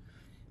scaffold,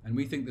 and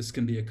we think this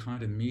can be a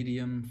kind of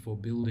medium for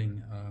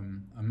building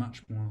a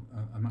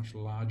much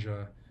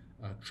larger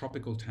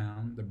tropical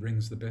town that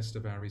brings the best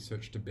of our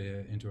research to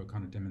bear into a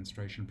kind of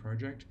demonstration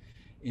project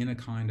in a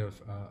kind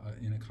of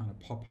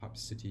pop-up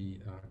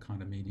city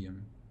kind of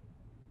medium.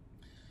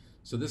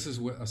 So this is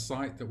a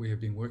site that we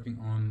have been working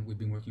on. We've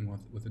been working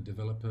with a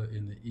developer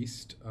in the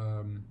east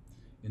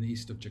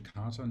of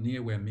Jakarta,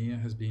 near where Mia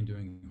has been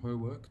doing her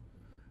work.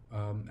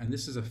 And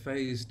this is a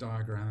phase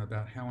diagram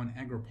about how an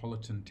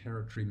agropolitan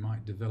territory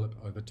might develop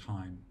over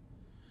time.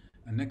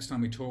 And next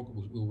time we talk,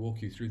 we'll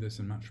walk you through this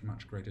in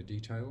much greater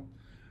detail.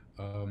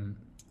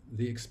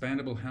 The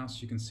expandable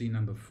house, you can see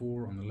number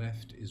 4 on the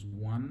left, is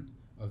one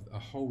a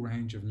whole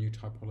range of new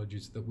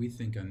typologies that we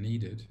think are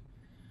needed.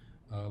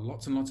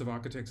 Lots and lots of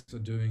architects are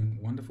doing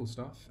wonderful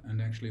stuff,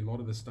 and actually a lot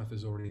of this stuff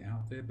is already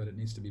out there, but it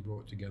needs to be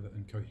brought together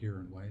in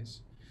coherent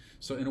ways.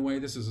 So in a way,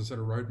 this is a sort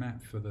of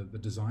roadmap for the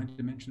design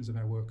dimensions of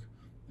our work,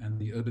 and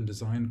the urban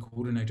design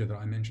coordinator that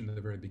I mentioned at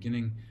the very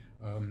beginning,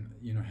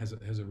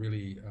 has a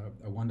really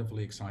a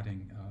wonderfully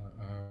exciting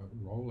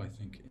role, I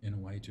think, in a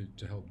way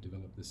to help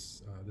develop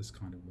this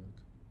kind of work.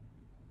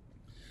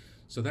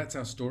 So that's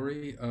our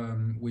story.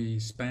 We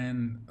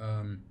span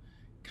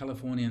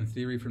Californian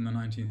theory from the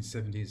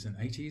 1970s and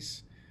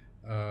 80s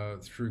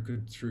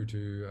through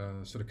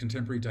to sort of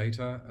contemporary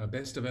data,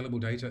 best available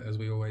data, as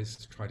we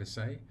always try to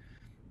say.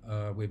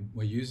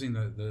 We're using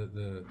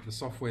the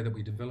software that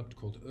we developed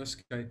called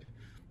Earthscape,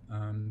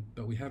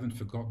 but we haven't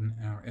forgotten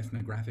our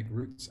ethnographic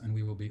roots, and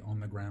we will be on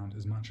the ground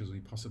as much as we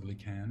possibly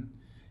can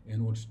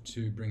in order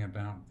to bring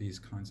about these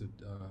kinds of,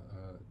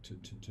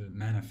 to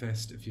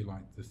manifest, if you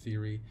like, the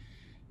theory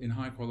in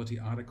high quality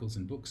articles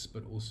and books,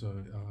 but also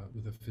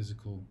with a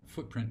physical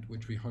footprint,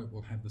 which we hope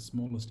will have the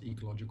smallest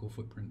ecological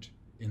footprint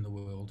in the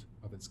world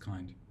of its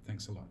kind.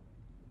 Thanks a lot.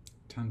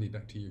 Tanvi,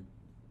 back to you.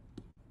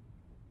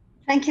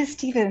 Thank you,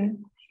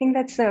 Stephen. I think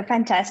that's a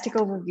fantastic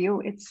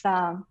overview.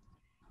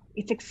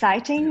 It's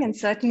exciting and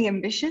certainly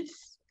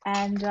ambitious,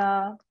 and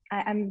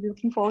I'm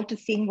looking forward to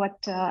seeing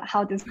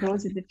how this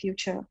grows in the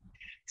future.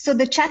 So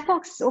the chat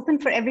box is open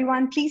for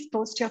everyone. Please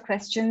post your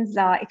questions.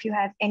 If you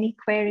have any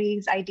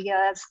queries,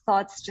 ideas,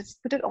 thoughts,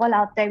 just put it all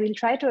out there. We'll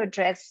try to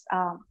address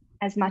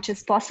as much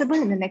as possible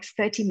in the next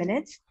 30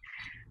 minutes.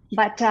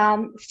 But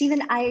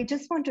Stephen, I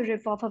just want to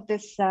riff off of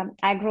this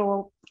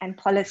agro and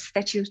polis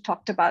that you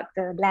talked about,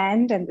 the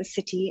land and the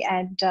city.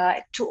 And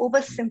to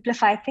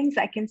oversimplify things,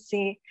 I can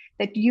say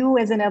that you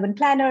as an urban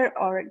planner,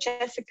 or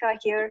Jessica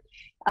here,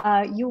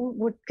 you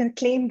would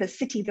claim the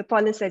city, the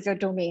polis, as your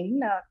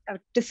domain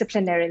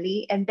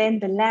disciplinarily. And then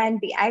the land,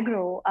 the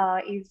agro,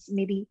 is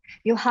maybe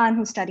Johan,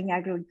 who's studying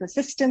agro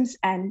ecosystems,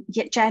 and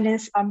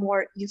Janice are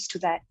more used to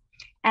that.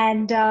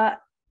 And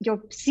your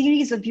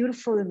series of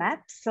beautiful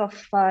maps of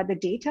the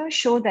data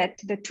show that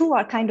the two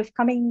are kind of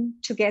coming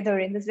together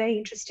in this very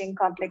interesting,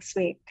 complex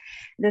way,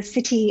 the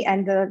city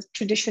and the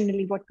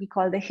traditionally what we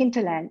call the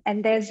hinterland.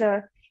 And there's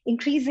a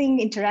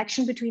increasing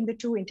interaction between the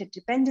two,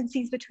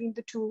 interdependencies between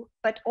the two,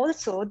 but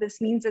also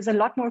this means there's a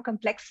lot more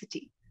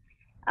complexity,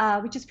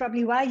 which is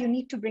probably why you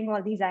need to bring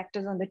all these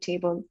actors on the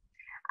table.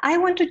 I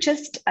want to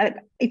just,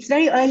 it's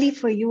very early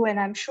for you, and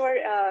I'm sure,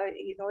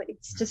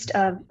 it's just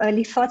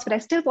early thoughts, but I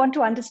still want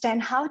to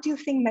understand, how do you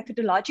think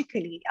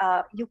methodologically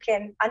you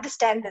can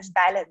understand this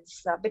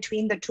balance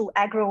between the two,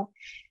 agro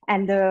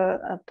and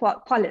the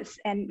polis?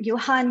 And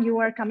Johan, you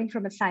are coming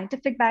from a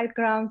scientific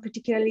background,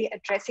 particularly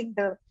addressing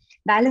the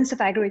balance of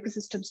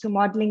agroecosystems through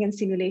modeling and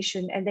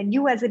simulation. And then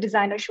you as a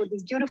designer showed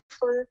these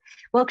beautiful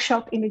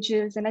workshop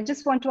images. And I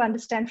just want to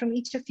understand from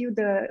each of you,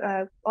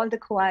 all the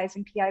co-Is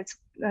and PIs,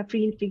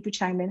 feel free to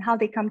chime in, how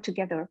they come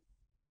together.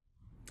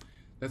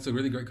 That's a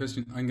really great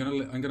question. I'm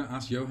gonna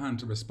ask Johan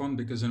to respond,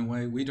 because in a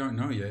way we don't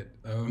know yet.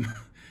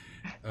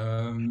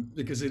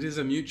 Because it is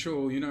a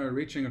mutual,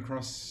 reaching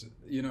across,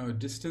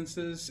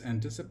 distances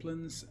and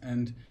disciplines.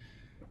 And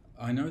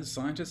I know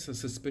scientists are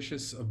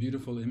suspicious of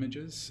beautiful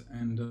images,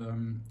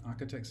 and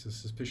architects are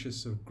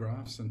suspicious of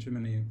graphs and too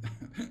many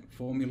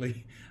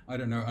formulae. I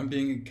don't know, I'm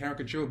being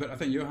caricatural, but I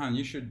think Johan,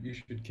 you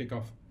should kick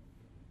off.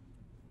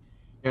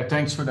 Yeah,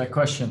 thanks for that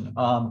question.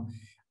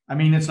 I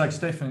mean, it's like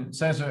Stefan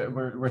says,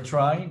 we're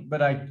trying,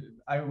 but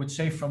I would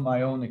say from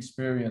my own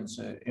experience,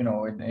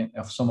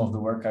 of some of the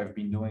work I've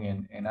been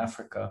doing in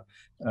Africa,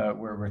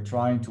 where we're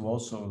trying to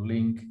also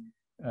link,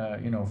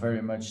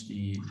 very much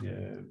the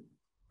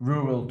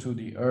rural to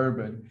the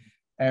urban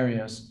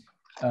areas.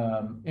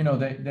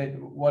 That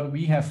what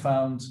we have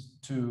found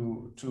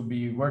to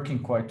be working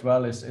quite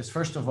well is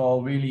first of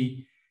all,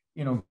 really,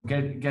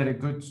 get a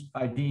good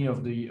idea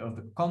of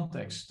the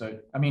context.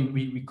 I mean,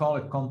 we call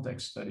it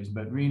context studies,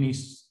 but really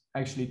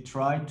actually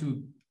try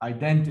to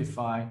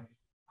identify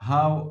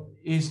how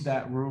is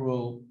that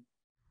rural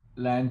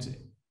land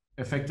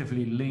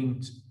effectively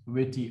linked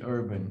with the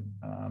urban.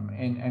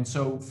 And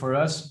so for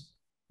us,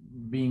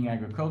 being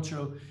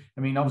agricultural,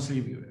 I mean,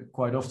 obviously,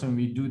 quite often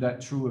we do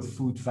that through a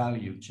food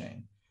value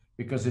chain,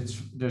 because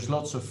there's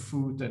lots of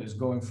food that is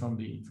going from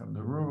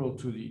the rural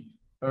to the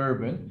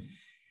urban.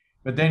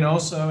 But then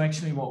also,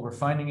 actually, what we're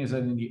finding is that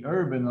in the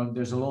urban,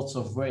 there's lots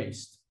of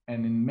waste.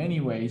 And in many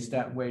ways,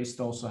 that waste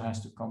also has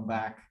to come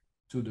back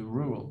to the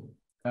rural.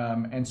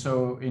 And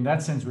so in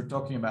that sense, we're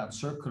talking about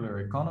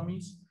circular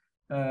economies,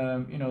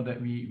 that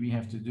we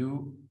have to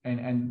do.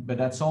 But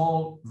that's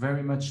all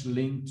very much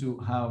linked to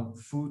how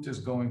food is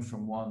going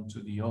from one to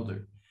the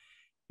other.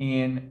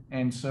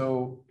 And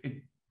so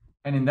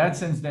in that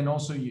sense, then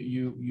also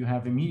you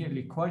have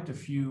immediately quite a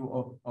few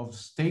of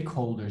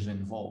stakeholders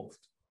involved.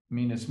 I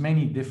mean, there's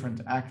many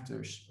different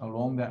actors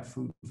along that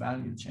food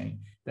value chain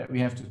that we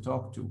have to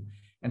talk to.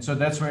 And so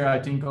that's where I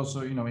think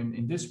also,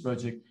 in this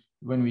project,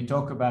 when we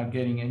talk about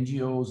getting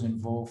NGOs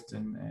involved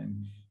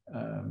and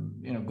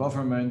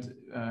government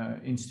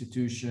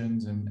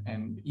institutions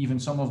and even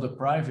some of the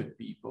private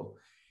people.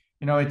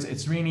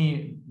 It's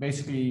really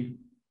basically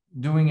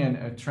doing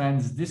a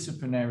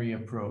transdisciplinary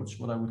approach,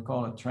 what I would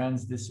call a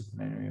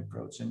transdisciplinary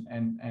approach,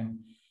 and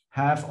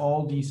have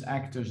all these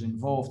actors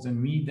involved.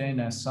 And we then,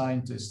 as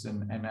scientists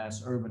and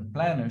as urban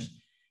planners,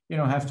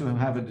 have to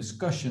have a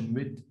discussion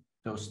with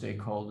those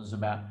stakeholders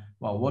about,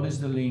 well, what is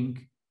the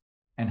link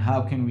and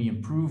how can we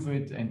improve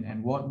it,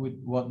 and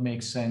what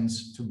makes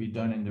sense to be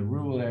done in the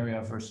rural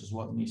area versus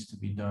what needs to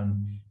be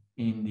done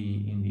in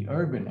the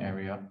urban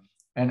area,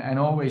 and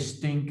always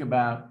think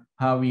about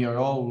how we are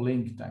all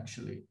linked,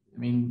 actually. I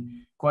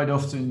mean, quite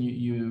often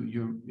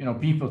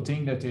people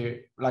think that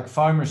they, like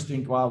farmers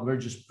think, well, we're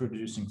just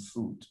producing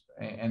food,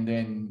 and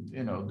then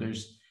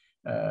there's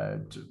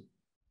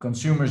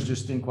consumers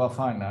just think, well,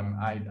 fine,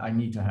 I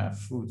need to have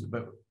food,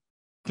 but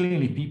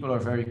clearly people are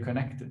very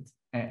connected,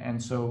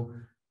 and so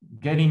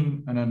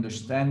getting an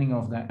understanding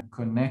of that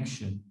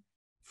connection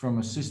from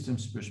a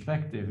systems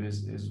perspective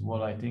is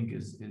what I think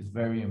is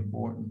very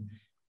important,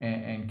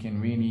 and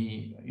can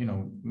really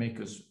make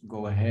us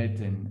go ahead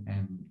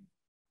and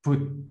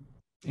put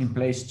in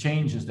place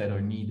changes that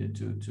are needed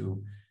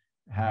to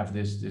have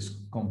this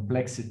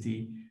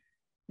complexity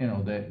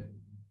that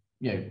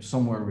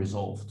somewhere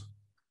resolved.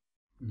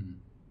 Mm.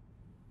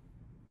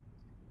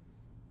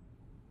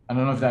 I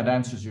don't know if that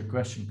answers your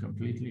question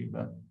completely,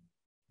 but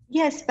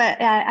yes, but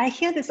I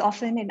hear this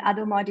often in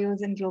other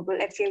modules in Global,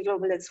 HCL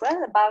Global as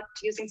well, about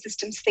using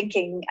systems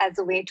thinking as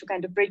a way to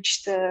kind of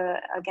bridge the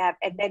gap.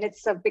 And then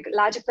it's a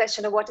larger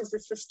question of what is the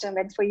system?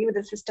 And for you,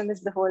 the system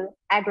is the whole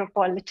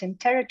agropolitan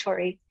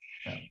territory.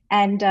 yeah.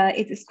 And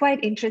it is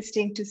quite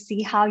interesting to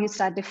see how you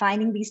start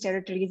defining these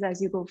territories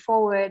as you go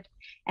forward,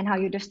 and how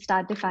you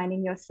start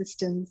defining your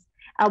systems.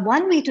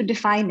 One way to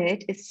define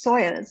it is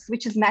soils,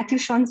 which is Matthew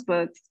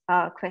Schonsberg's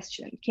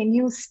question. Can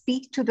you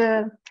speak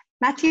to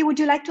Matthew, would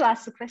you like to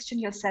ask the question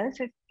yourself?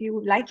 If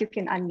you like, you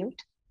can unmute.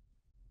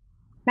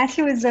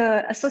 Matthew is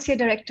an Associate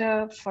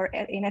Director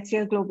in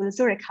HCL Global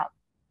Zurich Hub.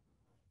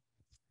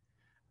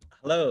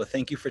 Hello,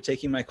 thank you for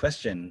taking my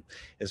question.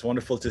 It's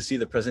wonderful to see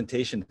the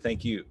presentation.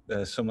 Thank you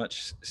so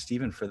much,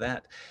 Stephen, for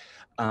that.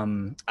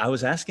 I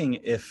was asking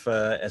if,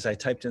 as I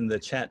typed in the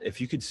chat, if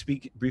you could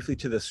speak briefly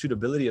to the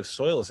suitability of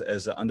soils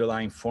as an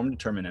underlying form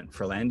determinant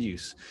for land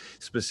use.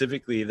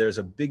 Specifically, there's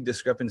a big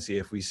discrepancy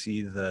if we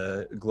see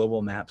the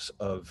global maps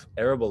of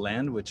arable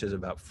land, which is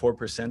about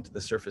 4% of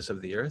the surface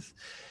of the earth.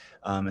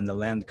 And the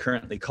land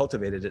currently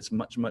cultivated, it's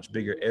much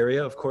bigger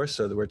area, of course.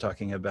 So that we're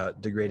talking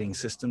about degrading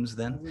systems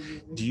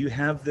then. Do you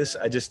have this?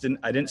 I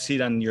didn't see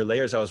it on your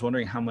layers. I was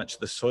wondering how much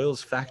the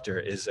soils factor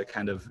is a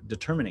kind of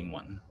determining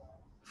one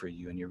for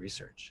you and your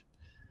research.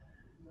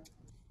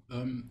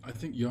 I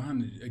think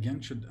Johan again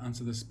should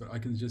answer this, but I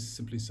can just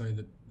simply say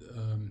that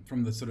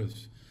from the sort of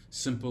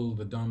simple,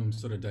 the dumb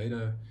sort of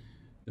data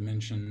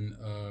dimension,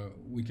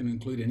 we can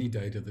include any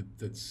data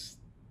that's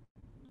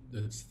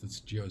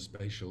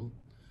geospatial.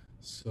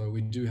 So we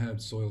do have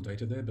soil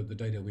data there, but the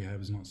data we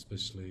have is not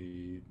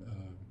especially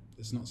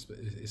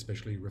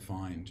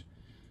refined.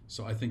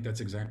 So I think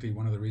that's exactly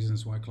one of the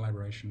reasons why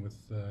collaboration with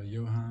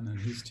Johan and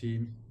his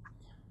team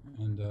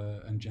and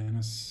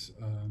Janice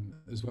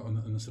as well on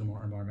the sort of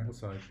more environmental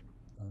side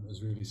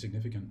is really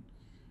significant.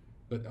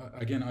 But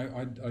again,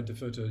 I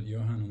defer to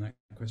Johan on that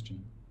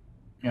question.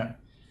 Yeah,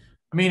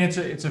 I mean, it's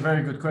a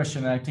very good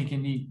question. I think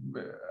indeed,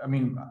 I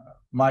mean,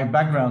 my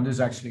background is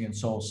actually in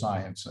soil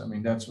science. I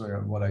mean, that's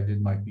what I did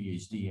my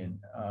PhD in.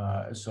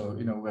 So,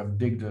 we have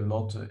digged a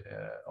lot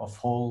of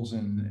holes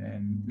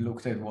and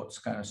looked at what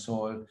kind of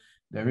soil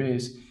there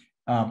is.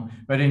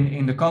 But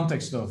in the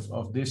context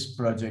of this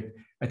project,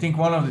 I think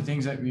one of the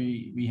things that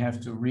we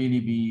have to really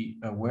be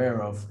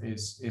aware of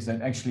is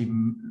that actually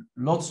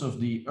lots of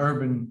the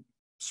urban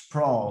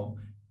sprawl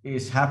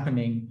is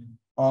happening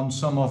on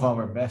some of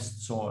our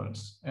best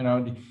soils.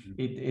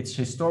 It's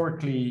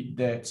historically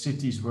that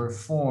cities were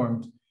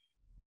formed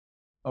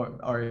or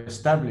are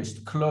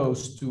established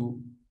close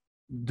to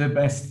the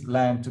best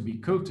land to be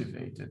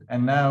cultivated,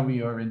 and now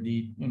we are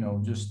indeed,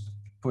 just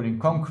putting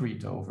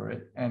concrete over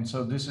it. And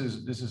so this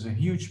is a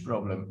huge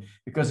problem,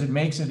 because it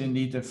makes it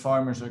indeed that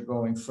farmers are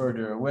going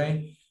further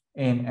away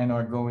and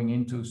are going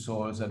into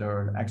soils that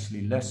are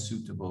actually less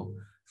suitable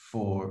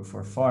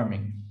for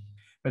farming.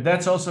 But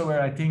that's also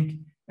where I think,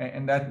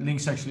 and that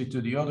links actually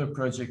to the other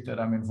project that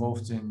I'm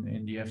involved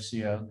in the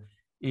FCL,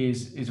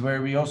 is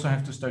where we also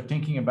have to start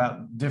thinking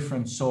about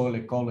different soil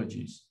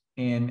ecologies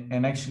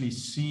and actually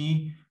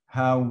see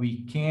how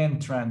we can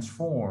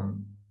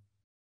transform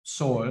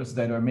soils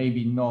that are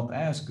maybe not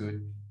as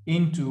good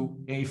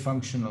into a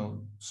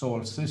functional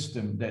soil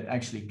system that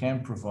actually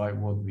can provide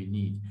what we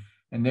need.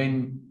 And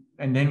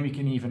then we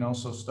can even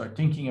also start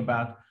thinking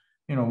about,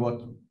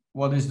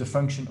 what is the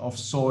function of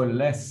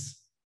soil-less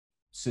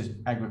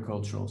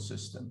agricultural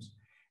systems.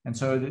 And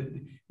so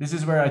this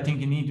is where I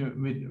think you need to,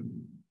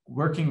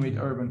 working with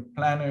urban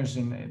planners,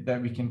 and that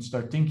we can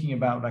start thinking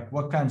about, like,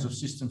 what kinds of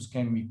systems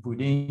can we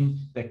put in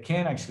that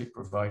can actually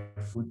provide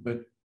food, but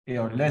they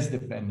are less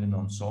dependent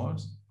on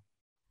soils.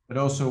 but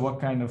also what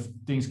kind of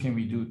things can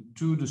we do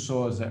to the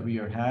soils that we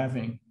are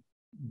having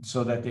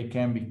so that they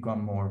can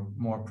become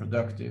more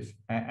productive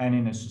and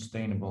in a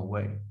sustainable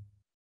way.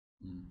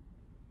 Mm.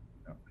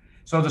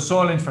 So the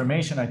soil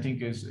information, I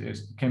think,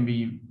 can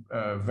be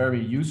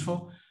very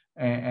useful.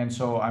 And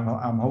so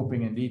I'm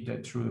hoping indeed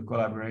that through the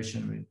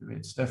collaboration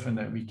with Stefan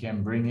that we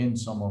can bring in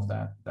some of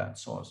that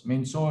source. I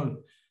mean,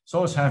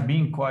 soils have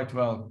been quite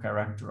well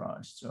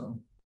characterized. So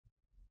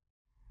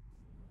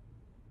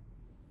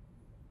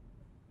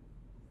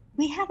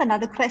we have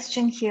another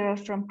question here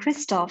from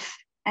Christoph.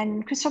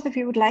 And Christoph, if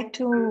you would like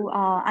to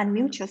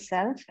unmute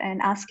yourself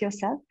and ask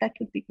yourself, that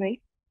would be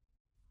great.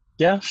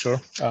 Yeah, sure.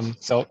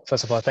 So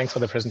first of all, thanks for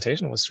the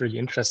presentation. It was really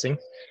interesting.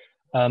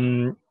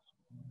 I'm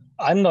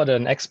not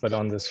an expert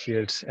on this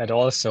field at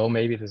all, so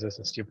maybe this is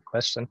a stupid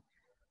question.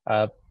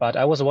 But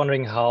I was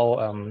wondering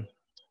how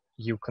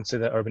you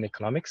consider urban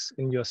economics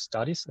in your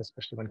studies,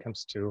 especially when it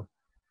comes to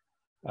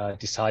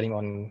deciding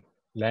on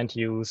land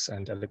use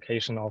and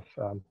allocation of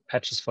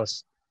patches for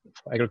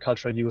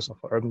agricultural use or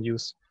for urban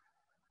use,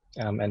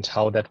 and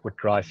how that would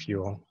drive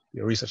your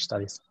research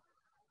studies.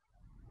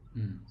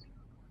 Hmm.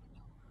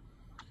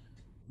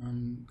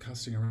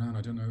 Casting around,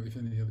 I don't know if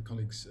any of the other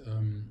colleagues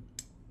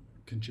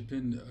can chip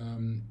in.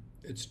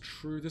 It's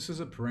true, this is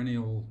a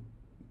perennial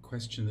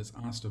question that's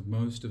asked of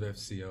most of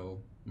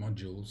FCL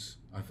modules.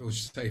 I will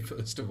say,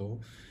 first of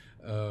all,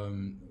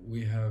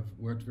 we have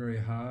worked very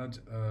hard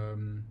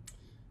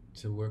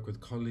to work with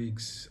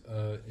colleagues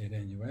at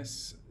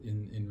NUS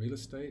in real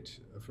estate,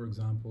 for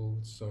example.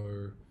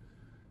 So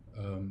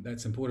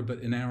that's important. But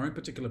in our own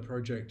particular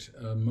project,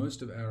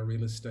 most of our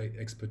real estate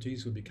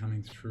expertise will be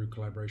coming through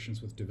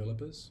collaborations with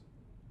developers.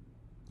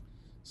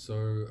 So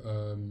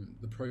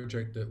the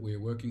project that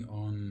we're working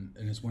on,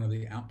 and it's one of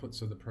the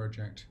outputs of the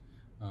project,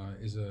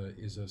 is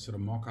a sort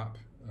of mock-up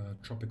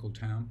tropical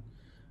town,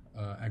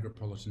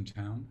 agropolitan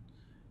town.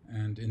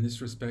 And in this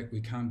respect,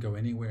 we can't go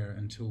anywhere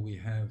until we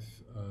have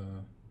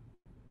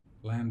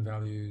land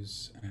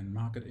values and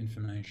market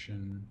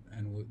information,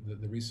 and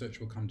the research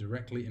will come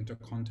directly into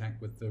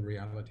contact with the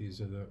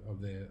realities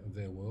of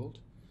their world.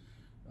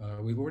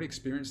 We've already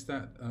experienced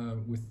that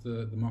with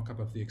the mock-up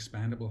of the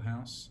expandable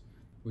house,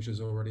 which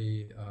is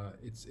already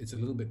it's a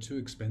little bit too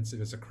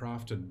expensive. It's a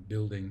crafted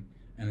building,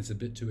 and it's a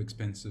bit too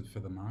expensive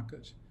for the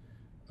market.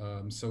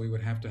 So we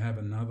would have to have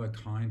another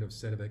kind of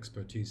set of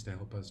expertise to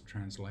help us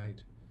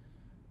translate.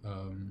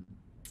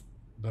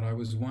 But I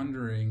was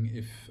wondering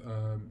if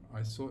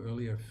I saw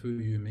earlier Fu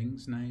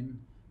Yuming's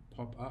name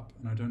pop up,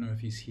 and I don't know if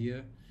he's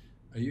here.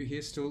 Are you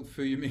here still,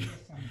 Fu Yuming?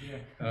 yes, I'm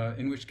here.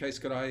 In which case,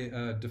 could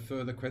I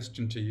defer the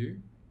question to you?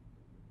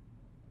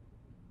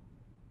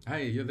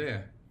 Hey, you're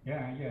there.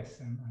 Yeah, yes,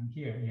 I'm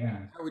here. Yeah.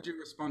 How would you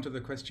respond to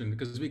the question?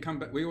 Because we come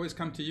back, we always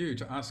come to you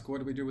to ask, what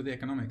do we do with the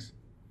economics?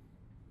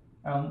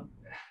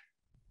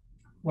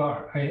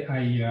 Well,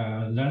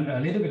 I learned a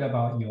little bit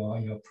about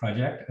your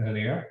project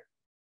earlier.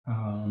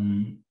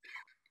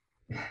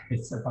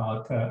 It's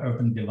about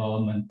urban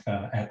development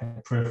at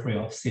the periphery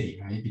of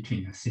city, right,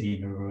 between the city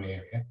and the rural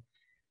area.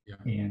 Yeah.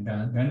 And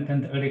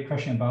then the early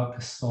question about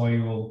the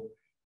soil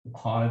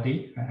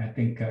quality, I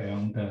think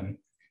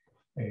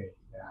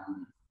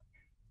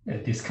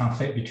this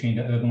conflict between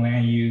the urban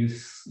land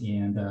use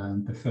and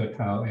the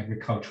fertile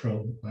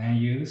agricultural land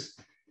use,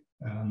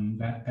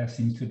 that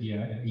seems to be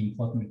an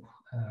important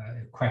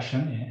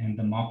question, and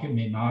the market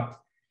may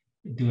not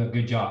do a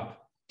good job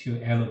to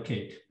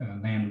allocate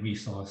land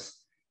resource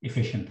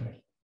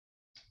efficiently.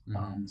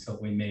 Mm-hmm. So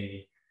we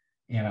may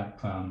end up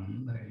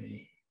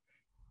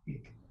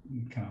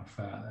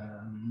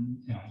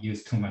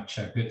use too much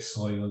good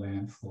soil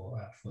land for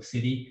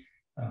city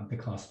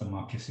because the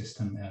market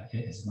system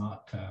is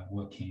not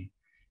working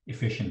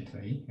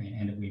efficiently,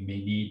 and we may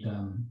need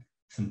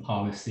some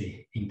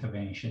policy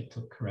intervention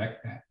to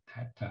correct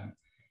that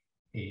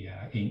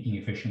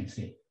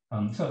inefficiency.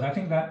 So I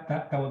think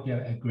that would be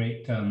a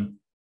great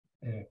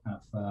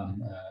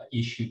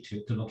issue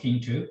to look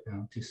into,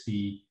 to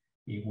see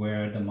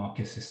where the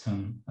market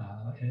system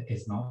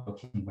is not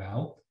working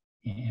well,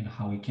 and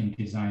how we can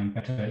design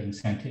better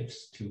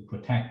incentives to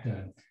protect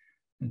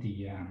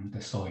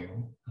the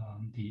soil,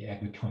 the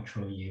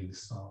agricultural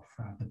use of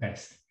the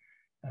best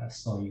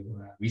soil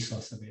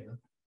resource available.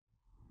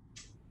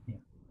 Yeah.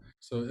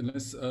 So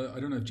unless, I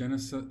don't know if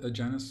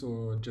Janice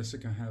or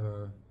Jessica have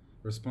a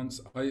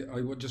response.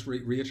 I would just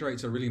reiterate,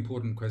 it's a really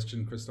important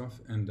question, Christoph,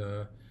 and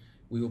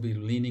we will be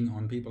leaning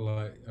on people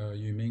like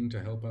Yuming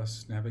to help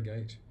us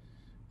navigate.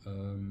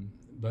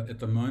 But at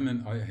the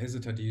moment, I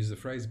hesitate to use the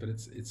phrase, but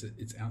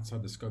it's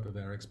outside the scope of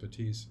our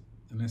expertise.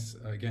 Unless,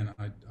 again,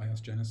 I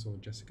ask Janice or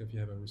Jessica if you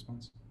have a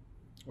response,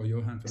 or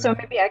Johan for that. So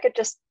maybe I could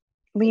just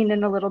lean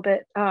in a little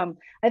bit.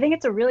 I think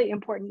it's a really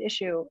important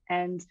issue,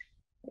 and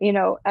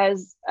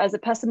as a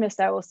pessimist,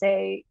 I will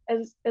say,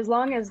 as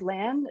long as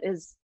land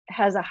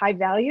has a high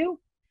value,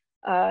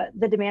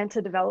 the demand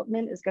to develop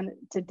it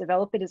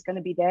is going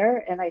to be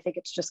there, and I think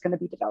it's just going to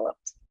be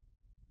developed.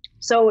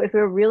 So if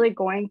we're really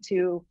going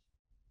to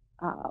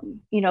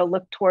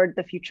look toward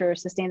the future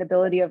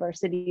sustainability of our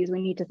cities,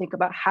 we need to think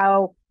about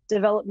how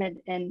development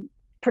and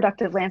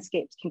productive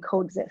landscapes can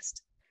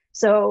coexist.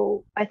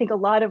 So I think a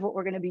lot of what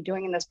we're going to be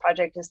doing in this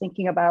project is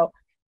thinking about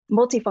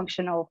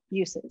multifunctional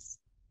uses.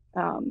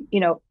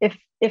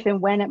 If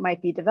and when it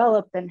might be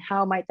developed, then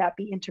how might that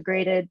be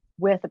integrated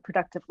with a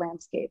productive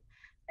landscape?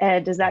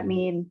 And does that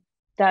mean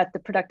that the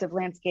productive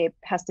landscape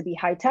has to be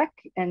high tech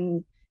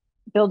and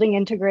building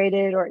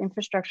integrated or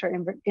infrastructure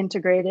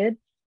integrated?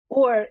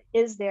 Or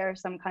is there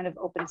some kind of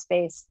open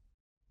space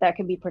that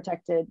can be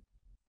protected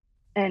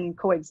and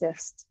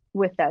coexist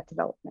with that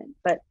development?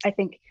 But I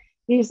think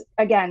these,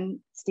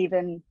 again,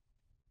 Stephen,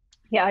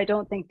 yeah, I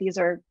don't think these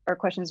are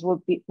questions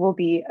we'll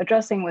be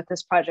addressing with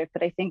this project,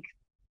 but I think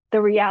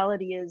the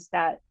reality is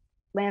that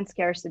land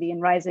scarcity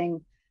and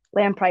rising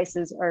land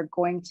prices are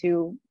going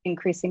to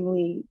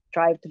increasingly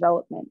drive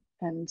development.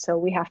 And so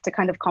we have to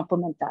kind of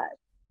complement that.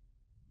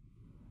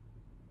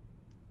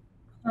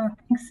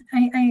 Thanks.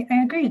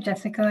 I agree with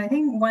Jessica. I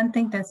think one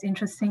thing that's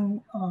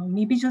interesting,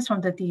 maybe just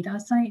from the data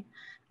side,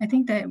 I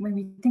think that when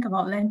we think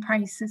about land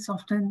price, it's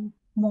often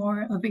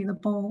more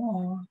available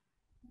or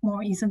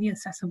more easily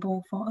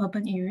accessible for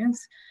urban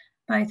areas.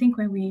 But I think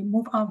when we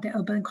move out of the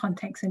urban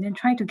context and then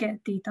try to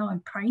get data on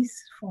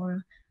price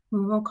for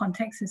rural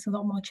context, it's a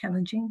lot more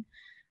challenging.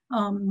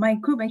 My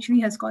group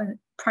actually has got a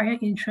prior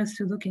interest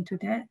to look into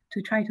that,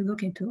 to try to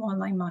look into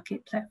online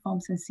market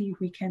platforms and see if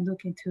we can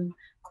look into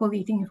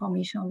collating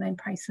information on land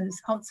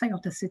prices outside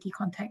of the city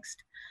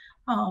context.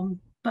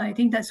 But I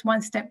think that's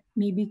one step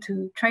maybe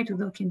to try to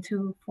look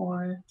into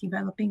for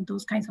developing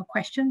those kinds of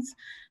questions.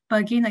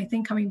 But again, I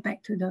think coming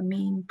back to the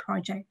main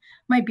project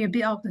might be a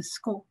bit out of the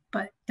scope,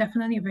 but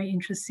definitely a very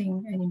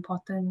interesting and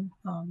important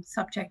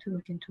subject to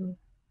look into.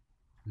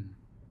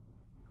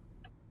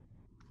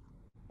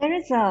 There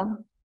is a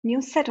new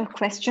set of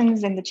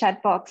questions in the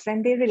chat box,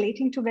 and they're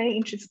relating to very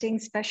interesting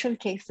special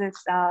cases.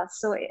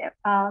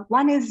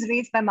 One is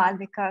raised by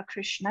Malvika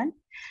Krishnan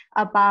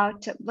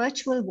about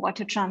virtual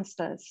water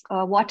transfers,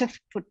 water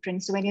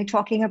footprints. So when you're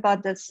talking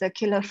about the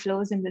circular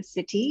flows in the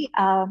city,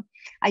 are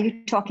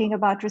you talking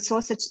about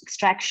resource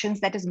extractions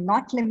that is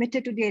not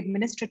limited to the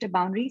administrative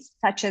boundaries,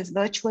 such as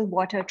virtual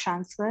water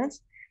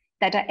transfers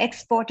that are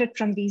exported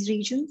from these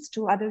regions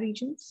to other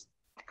regions?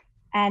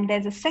 And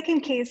there's a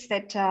second case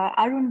that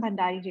Arun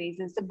Bhandari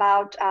raises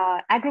about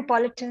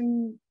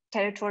agropolitan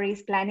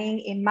territories planning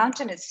in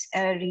mountainous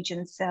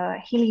regions,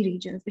 hilly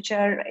regions, which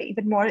are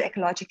even more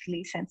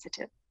ecologically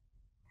sensitive.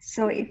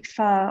 So if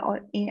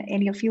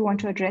any of you want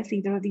to address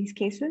either of these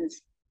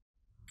cases.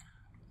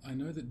 I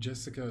know that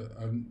Jessica,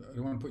 I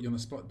don't want to put you on the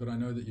spot, but I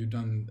know that you've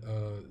done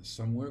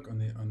some work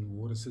on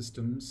water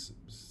systems.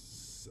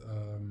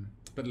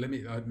 But let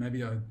me,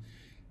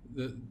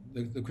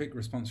 the quick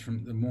response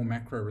from the more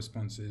macro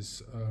response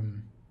is,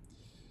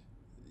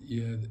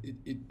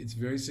 it's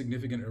very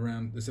significant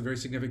around, there's a very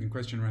significant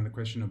question around the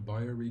question of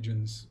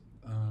bioregions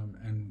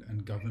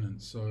and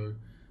governance. So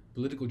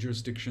political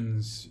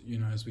jurisdictions,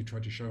 as we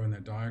tried to show in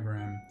that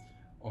diagram,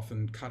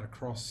 often cut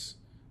across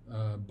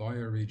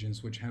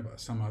bioregions which have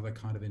some other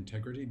kind of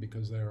integrity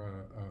because they're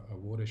a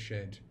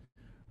watershed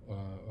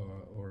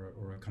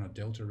or a kind of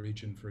delta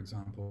region, for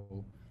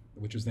example,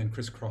 which is then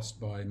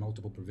crisscrossed by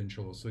multiple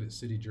provincial or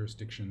city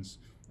jurisdictions.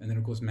 And then,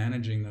 of course,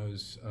 managing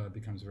those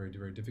becomes very,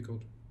 very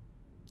difficult.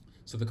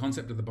 So the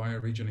concept of the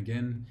bioregion,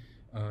 again,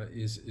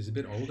 is a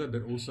bit older,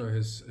 but also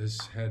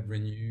has had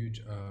renewed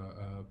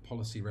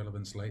policy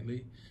relevance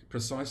lately,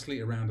 precisely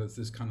around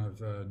this kind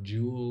of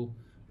dual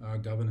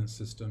governance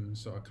system,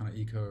 so a kind of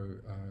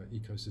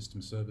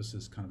ecosystem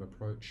services kind of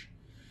approach.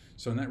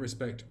 So in that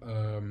respect,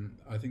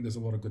 I think there's a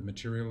lot of good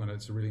material, and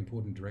it's a really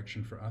important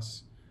direction for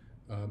us.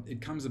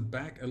 It comes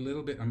back a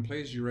little bit. I'm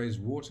pleased you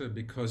raised water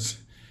because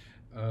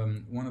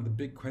one of the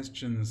big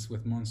questions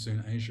with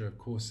Monsoon Asia, of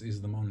course, is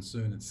the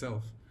monsoon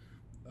itself.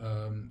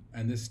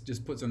 And this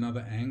just puts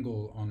another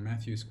angle on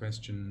Matthew's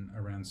question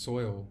around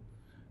soil.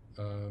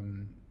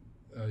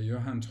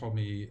 Johan told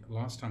me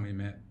last time we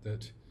met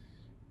that,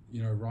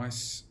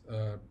 rice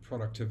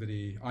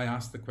productivity, I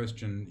asked the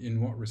question,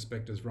 in what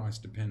respect does rice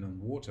depend on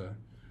water?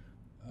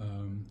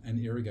 And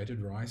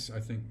irrigated rice, I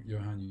think,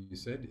 Johan, you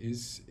said,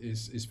 is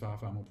far,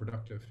 far more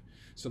productive.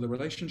 So the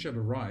relationship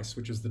of rice,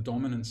 which is the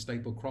dominant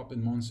staple crop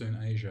in Monsoon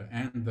Asia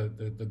and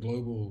the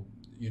global,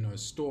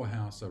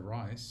 storehouse of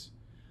rice,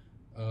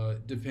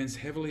 depends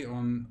heavily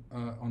on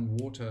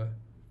water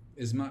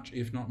as much,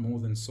 if not more,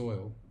 than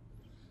soil.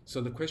 So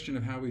the question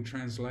of how we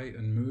translate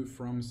and move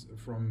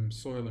from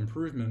soil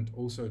improvement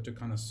also to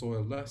kind of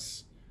soil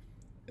less,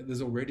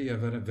 there's already a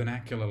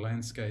vernacular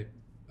landscape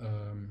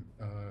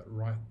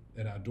right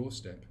at our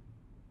doorstep.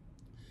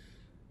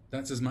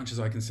 That's as much as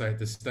I can say at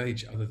this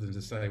stage, other than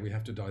to say we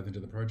have to dive into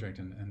the project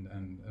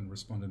and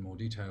respond in more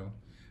detail.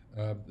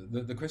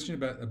 The question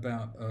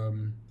about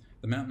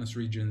the mountainous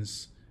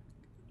regions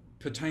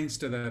pertains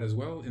to that as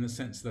well, in the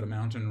sense that a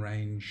mountain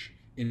range,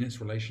 in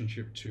its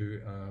relationship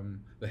to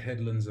the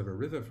headlands of a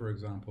river, for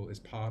example, is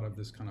part of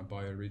this kind of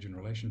bioregion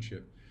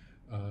relationship.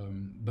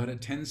 But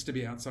it tends to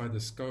be outside the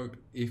scope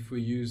if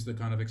we use the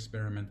kind of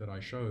experiment that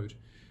I showed,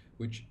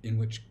 in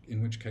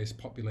which case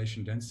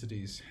population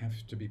densities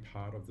have to be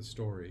part of the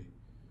story.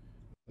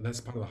 That's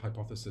part of the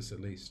hypothesis, at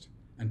least.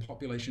 And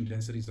population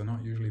densities are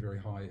not usually very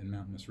high in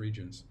mountainous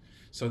regions.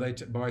 So they,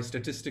 by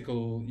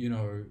statistical,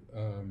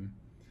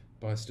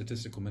 by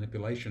statistical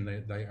manipulation,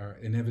 they are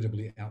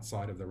inevitably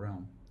outside of the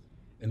realm.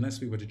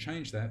 Unless we were to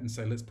change that and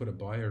say, let's put a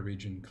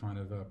bioregion kind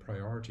of a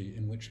priority,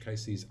 in which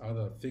case these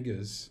other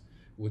figures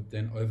would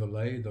then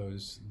overlay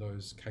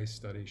those case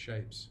study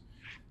shapes.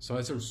 So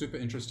it's a super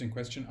interesting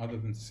question, other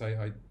than to say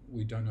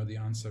we don't know the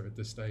answer at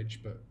this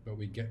stage, but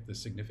we get the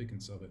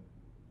significance of it.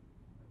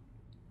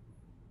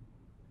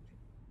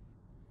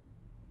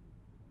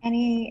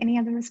 Any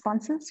other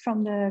responses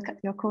from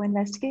your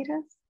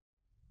co-investigators?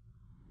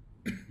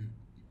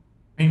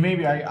 I mean,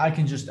 maybe I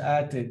can just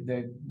add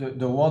that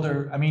the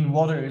water, I mean,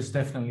 water is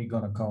definitely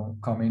going to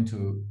come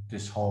into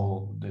this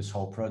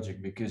whole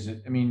project, because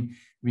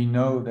we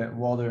know that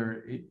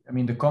water,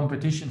 the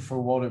competition for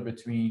water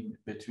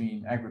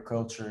between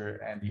agriculture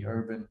and the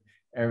urban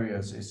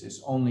areas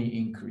is only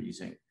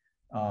increasing.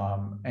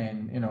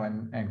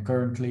 And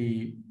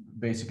currently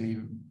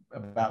basically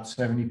about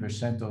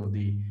 70% of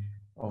the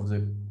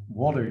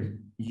water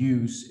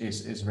use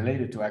is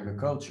related to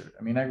agriculture.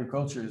 I mean,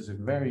 agriculture is a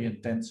very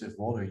intensive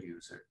water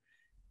user,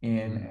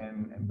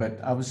 but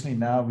obviously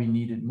now we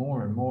need it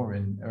more and more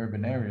in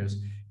urban areas,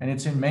 and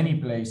it's in many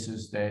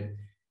places that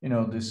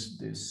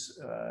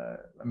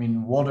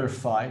water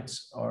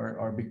fights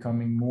are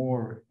becoming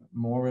more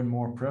and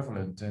more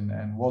prevalent,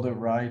 and water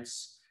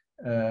rights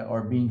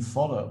are being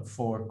followed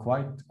for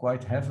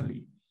quite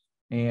heavily,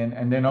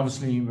 and then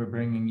obviously we're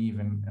bringing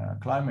even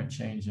climate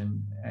change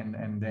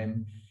and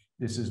then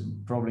this is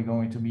probably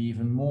going to be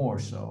even more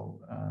so,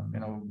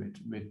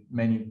 with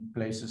many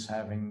places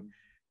having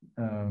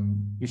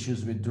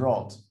issues with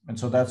drought. And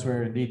so that's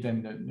where indeed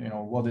then,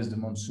 what is the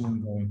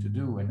monsoon going to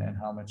do, and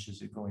how much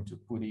is it going to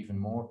put even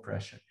more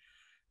pressure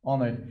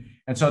on it?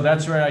 And so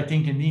that's where I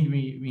think indeed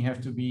we have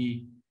to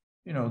be,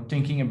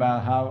 thinking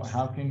about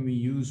how can we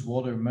use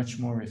water much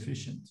more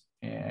efficient.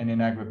 And in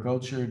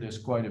agriculture, there's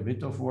quite a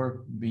bit of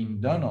work being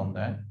done on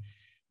that.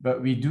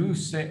 But we do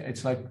say,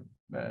 it's like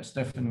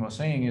Stefan was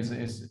saying,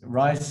 is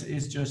rice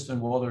is just a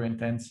water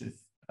intensive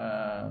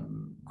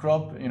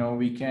crop.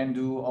 We can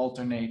do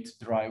alternate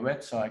dry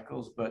wet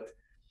cycles, but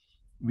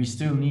we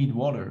still need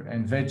water,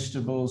 and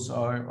vegetables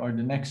are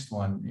the next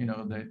one,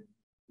 that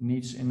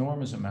needs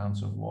enormous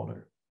amounts of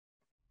water.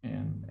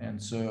 And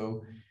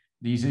so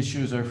these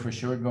issues are for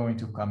sure going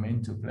to come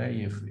into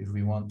play if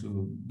we want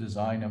to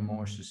design a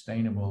more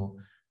sustainable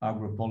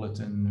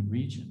agropolitan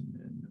region.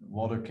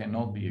 Water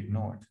cannot be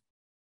ignored.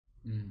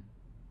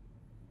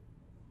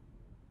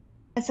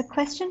 There's a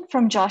question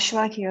from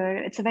Joshua here.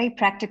 It's a very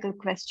practical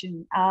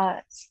question.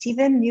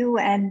 Stephen, you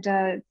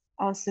and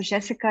also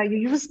Jessica, you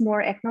use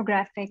more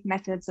ethnographic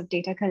methods of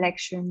data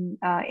collection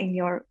in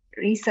your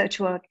research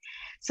work.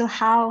 So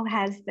how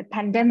has the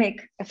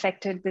pandemic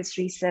affected this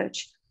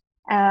research?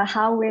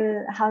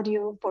 How do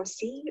you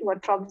foresee,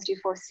 what problems do you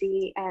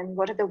foresee, and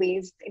what are the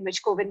ways in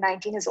which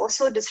COVID-19 has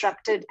also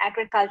disrupted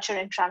agriculture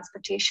and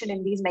transportation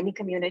in these many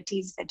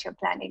communities that you're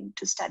planning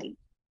to study?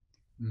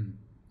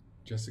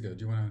 Jessica,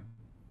 do you want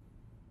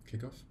to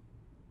kick off?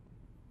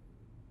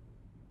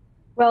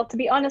 Well, to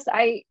be honest,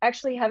 I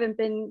actually haven't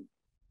been,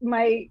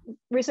 my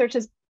research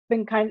has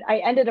been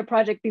I ended a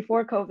project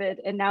before COVID,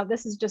 and now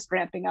this is just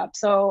ramping up.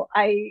 So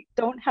I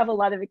don't have a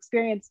lot of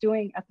experience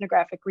doing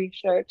ethnographic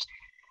research.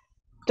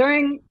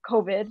 During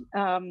COVID,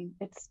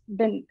 it's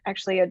been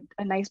actually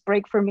a nice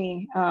break for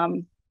me.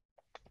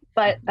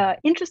 But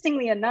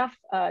interestingly enough,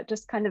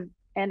 just kind of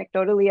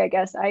anecdotally, I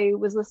guess, I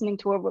was listening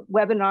to a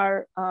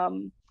webinar.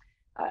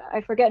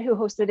 I forget who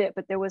hosted it,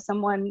 but there was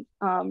someone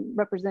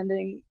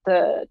representing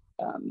the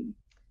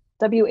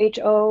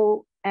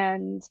WHO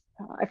and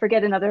I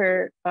forget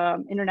another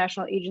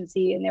international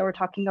agency, and they were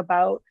talking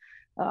about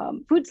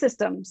food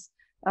systems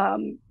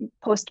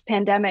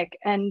post-pandemic.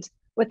 And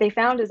what they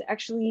found is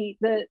actually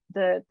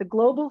the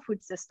global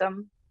food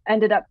system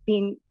ended up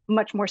being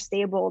much more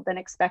stable than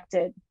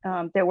expected.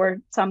 There were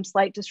some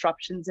slight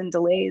disruptions and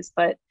delays,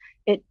 but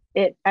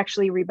it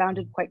actually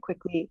rebounded quite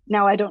quickly.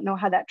 Now, I don't know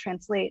how that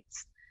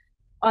translates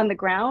on the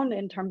ground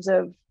in terms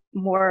of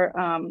more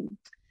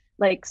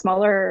like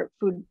smaller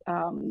food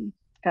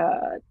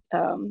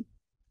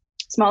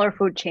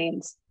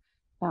chains,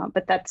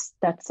 but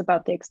that's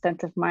about the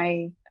extent of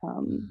my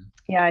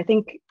I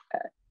think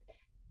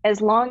as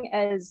long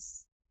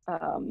as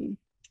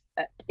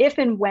if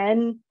and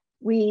when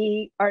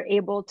we are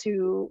able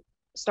to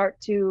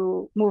start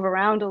to move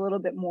around a little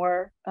bit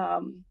more,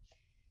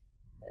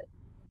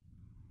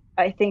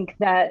 I think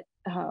that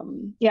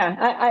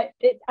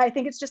I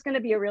think it's just going to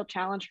be a real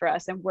challenge for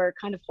us, and we're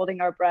kind of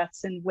holding our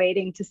breaths and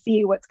waiting to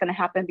see what's going to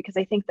happen, because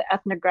I think the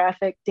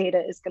ethnographic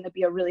data is going to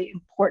be a really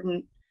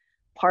important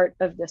part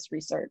of this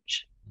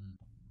research.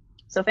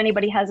 So if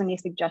anybody has any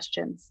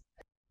suggestions.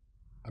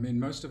 I mean,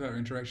 most of our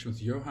interaction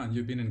with Johan,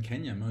 you've been in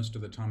Kenya most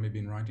of the time you've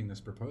been writing this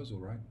proposal,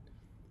 right?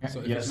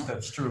 So yes,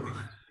 that's true.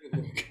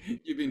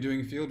 You've been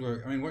doing field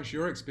work. I mean, what's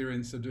your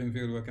experience of doing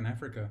field work in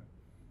Africa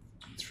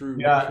through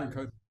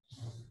COVID?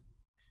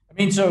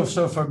 I mean,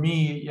 so for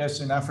me, yes,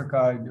 in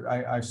Africa,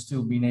 I've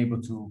still been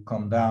able to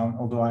come down,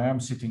 although I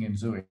am sitting in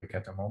Zurich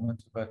at the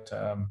moment. But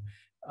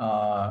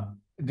I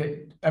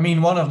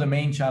mean, one of the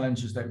main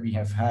challenges that we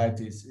have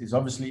had is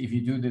obviously if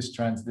you do this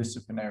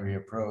transdisciplinary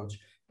approach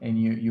and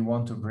you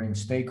want to bring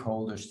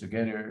stakeholders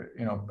together,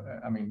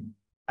 I mean,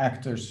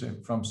 actors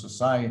from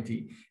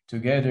society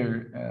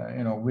together,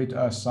 with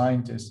us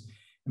scientists.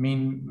 I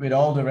mean, with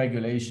all the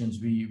regulations,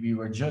 we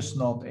were just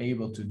not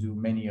able to do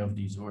many of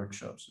these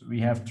workshops. We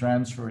have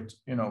transferred,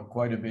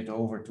 quite a bit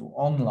over to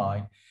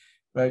online,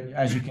 but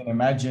as you can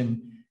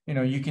imagine,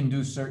 you can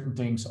do certain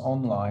things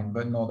online,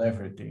 but not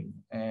everything.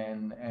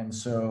 And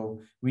so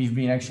we've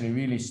been actually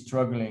really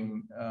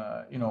struggling,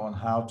 on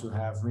how to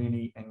have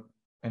really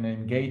an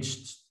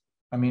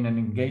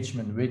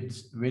engagement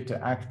with the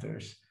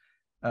actors.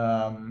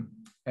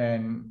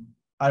 And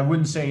I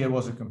wouldn't say it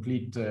was a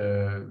complete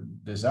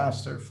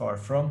disaster, far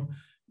from,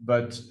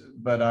 but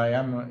I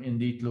am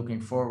indeed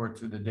looking forward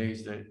to the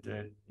days that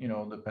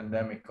the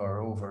pandemic are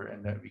over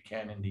and that we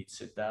can indeed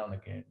sit down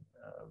again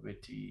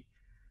with the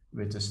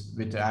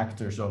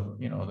actors of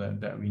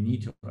that we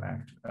need to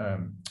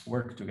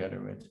work together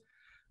with.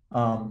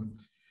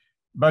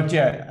 But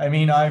yeah, I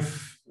mean,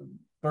 I've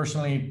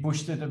personally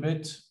pushed it a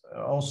bit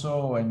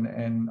also,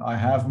 and I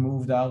have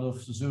moved out of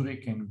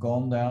Zurich and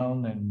gone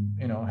down and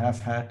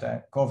have had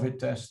that COVID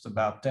test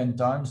about 10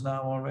 times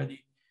now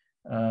already,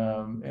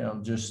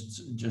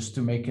 just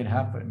to make it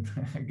happen.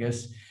 I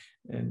guess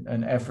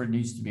an effort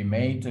needs to be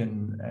made,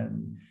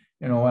 and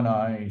when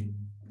I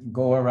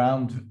go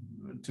around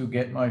to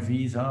get my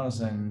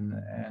visas and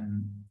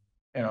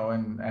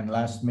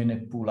last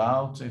minute pull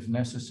out if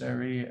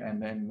necessary, and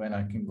then when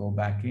I can go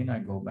back in, I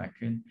go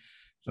back in.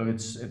 So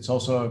it's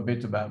also a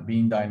bit about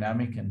being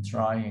dynamic and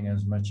trying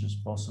as much as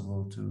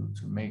possible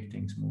to make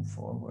things move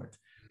forward.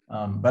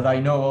 But I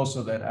know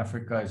also that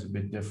Africa is a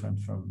bit different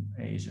from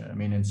Asia. I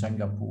mean, in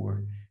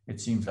Singapore, it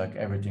seems like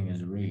everything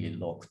is really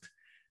locked.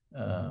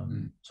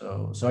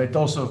 So it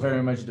also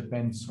very much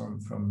depends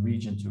from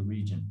region to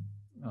region.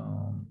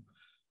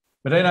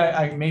 But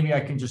then maybe I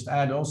can just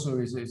add also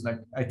is like,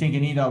 I think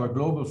indeed our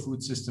global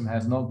food system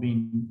has not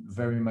been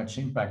very much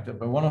impacted.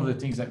 But one of the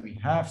things that we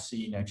have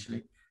seen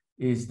actually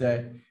is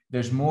that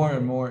there's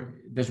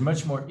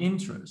much more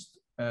interest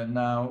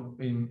now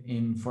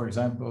in, for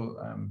example,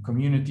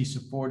 community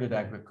supported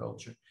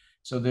agriculture.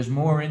 So there's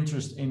more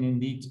interest in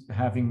indeed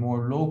having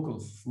more local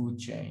food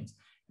chains.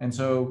 And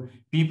so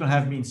people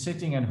have been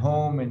sitting at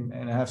home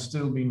and have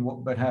still been,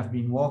 but have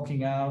been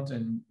walking out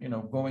and,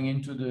 going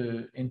into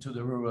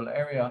the rural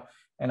area.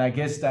 And I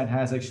guess that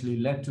has actually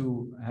led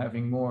to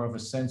having more of a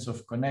sense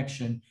of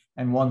connection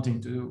and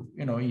wanting to,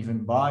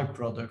 even buy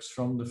products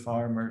from the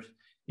farmers,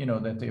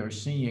 that they are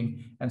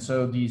seeing. And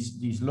so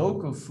these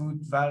local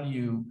food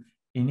value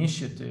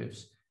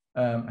initiatives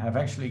have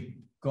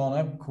actually gone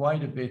up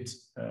quite a bit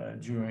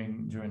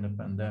during the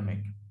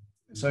pandemic.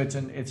 So it's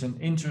an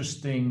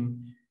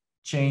interesting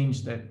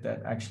change that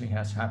actually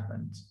has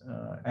happened,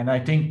 and I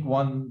think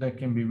one that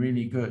can be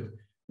really good.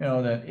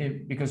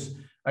 Because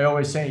I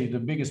always say the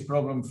biggest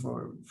problem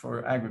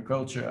for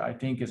agriculture, I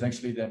think, is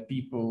actually that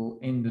people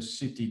in the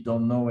city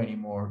don't know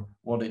anymore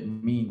what it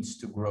means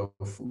to grow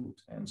food.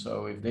 And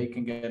so if they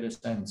can get a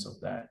sense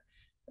of that,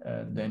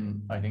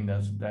 then I think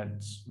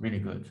that's really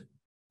good.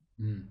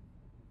 Yeah.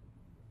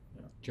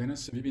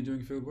 Janice, have you been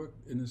doing field work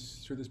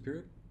through this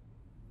period?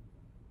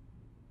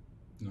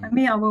 No. I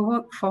mean, our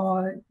work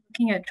for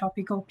looking at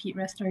tropical peat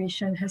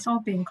restoration has all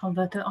been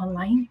converted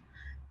online.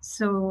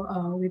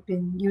 So we've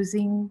been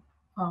using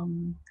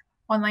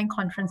online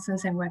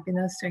conferences and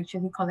webinars to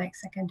actually collect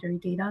secondary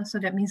data. So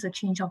that means a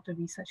change of the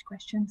research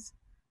questions.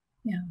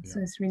 Yeah. So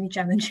it's really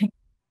challenging.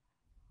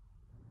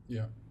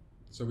 Yeah.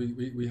 So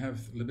we have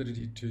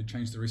liberty to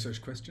change the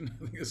research question.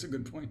 I think that's a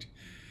good point.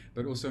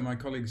 But also my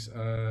colleagues,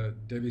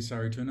 Devi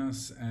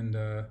Saritunas and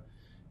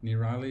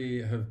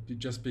Nirali have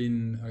just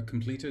been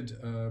completed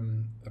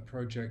a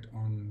project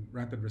on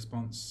rapid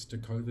response to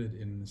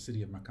COVID in the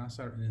city of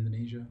Makassar in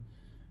Indonesia.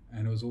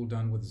 And it was all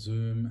done with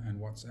Zoom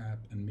and WhatsApp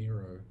and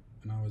Miro.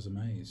 And I was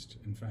amazed.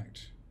 In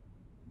fact,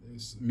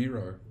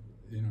 Miro,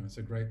 it's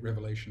a great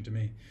revelation to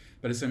me.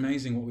 But it's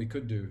amazing what we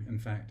could do, in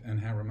fact, and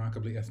how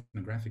remarkably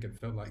ethnographic it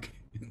felt like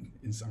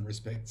in some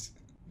respects.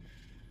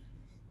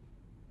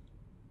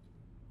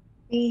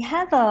 We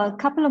have a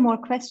couple of more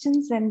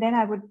questions, and then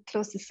I would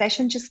close the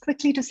session. Just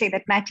quickly to say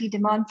that Matty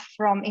Demont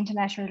from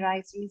International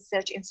Rice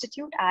Research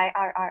Institute,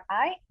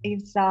 IRRI,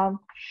 is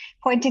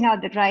pointing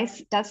out that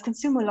rice does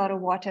consume a lot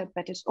of water,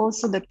 but it's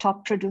also the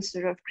top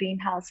producer of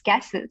greenhouse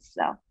gases.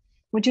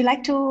 Would you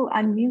like to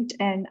unmute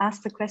and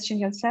ask the question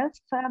yourself,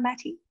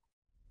 Matty?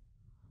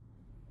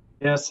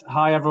 Yes,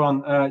 hi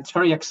everyone. It's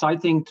very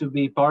exciting to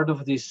be part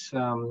of this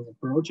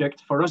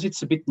project. For us,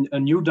 it's a bit a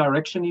new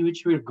direction in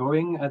which we're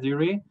going at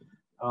IRRI.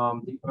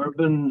 The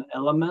urban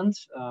element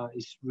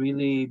is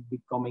really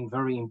becoming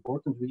very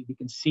important. We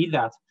can see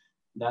that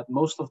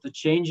most of the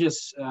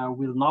changes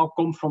will now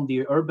come from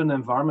the urban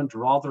environment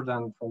rather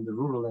than from the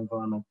rural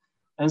environment.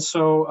 And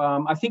so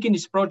I think in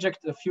this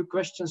project, a few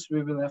questions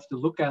we will have to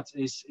look at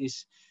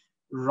is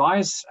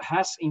rice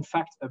has in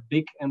fact a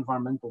big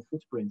environmental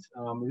footprint.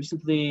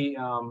 Recently,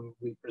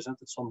 we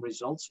presented some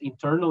results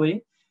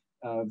internally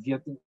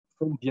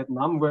from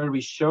Vietnam, where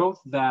we showed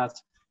that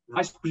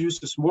rice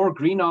produces more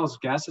greenhouse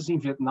gases in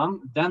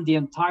Vietnam than the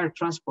entire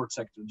transport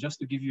sector, just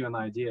to give you an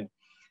idea.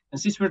 And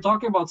since we're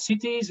talking about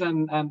cities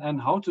and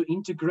how to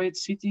integrate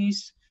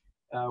cities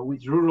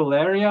with rural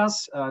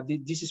areas,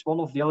 this is one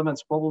of the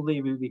elements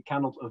probably we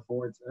cannot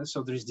avoid.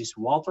 So there is this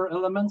water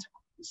element,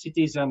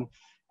 cities and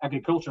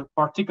agriculture,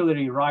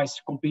 particularly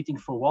rice, competing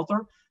for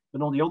water.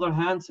 But on the other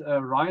hand,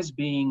 rice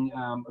being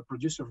a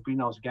producer of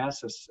greenhouse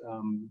gases,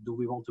 do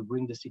we want to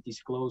bring the cities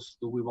close?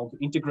 Do we want to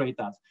integrate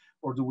that?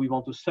 Or do we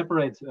want to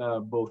separate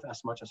both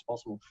as much as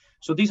possible?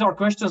 So these are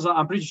questions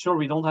I'm pretty sure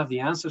we don't have the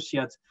answers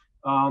yet.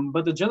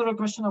 But the general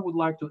question I would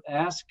like to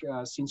ask,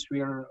 since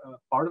we are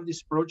part of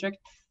this project,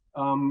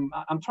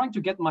 I'm trying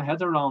to get my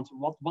head around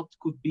what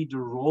could be the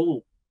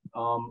role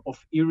of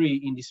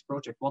IRRI in this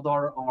project. What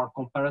are our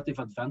comparative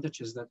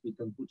advantages that we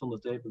can put on the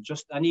table?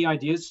 Just any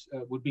ideas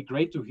would be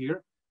great to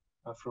hear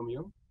from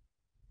you.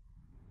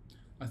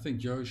 I think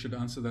Joe should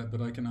answer that,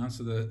 but I can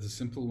answer the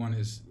simple one.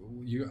 Is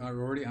you are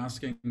already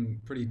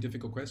asking pretty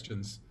difficult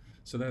questions,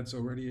 so that's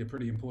already a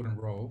pretty important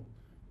role.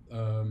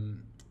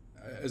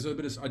 As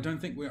urbanists, I don't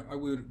think I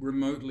would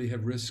remotely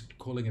have risked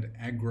calling it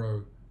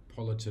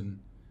agropolitan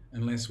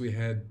unless we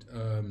had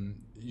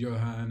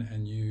Johan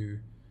and you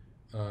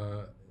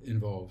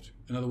involved.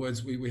 In other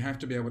words, we have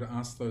to be able to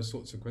ask those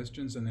sorts of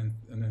questions and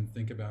then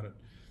think about it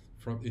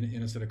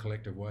in a sort of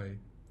collective way.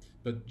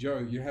 But Joe,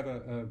 you have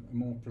a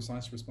more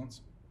precise response?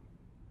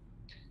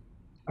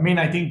 I mean,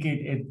 I think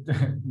it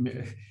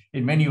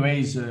in many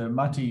ways,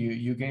 Matti,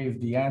 you gave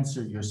the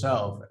answer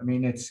yourself. I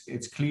mean,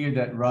 it's clear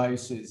that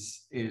rice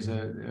is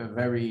a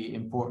very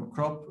important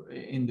crop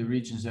in the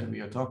regions that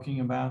we are talking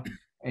about,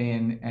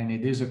 and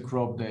it is a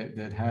crop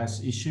that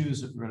has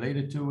issues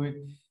related to it.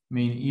 I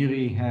mean,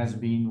 IRRI has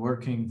been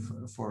working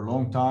for a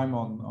long time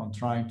on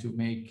trying to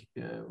make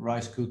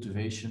rice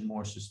cultivation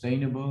more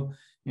sustainable.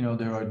 You know,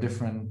 there are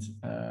different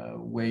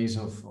ways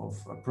of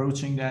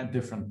approaching that,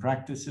 different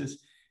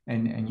practices.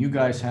 And you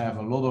guys have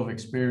a lot of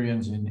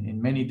experience in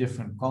many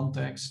different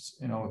contexts,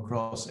 you know,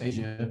 across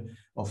Asia,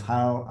 of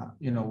how,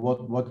 you know,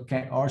 what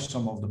are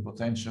some of the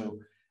potential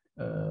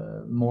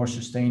more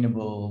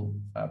sustainable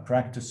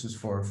practices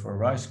for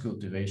rice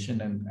cultivation.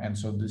 And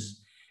so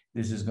this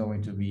is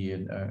going to be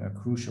a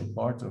crucial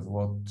part of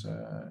what,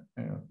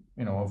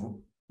 you know, of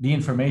the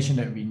information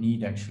that we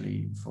need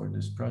actually for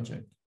this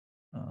project.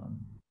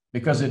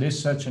 Because it is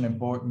such an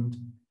important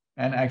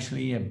and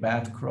actually a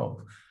bad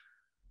crop.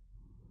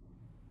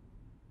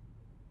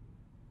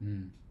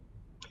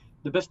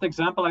 The best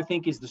example, I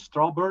think, is the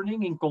straw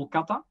burning in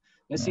Kolkata.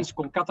 And since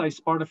Kolkata is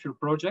part of your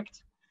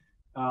project,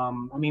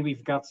 I mean,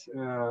 we've got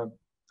a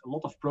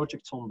lot of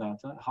projects on that.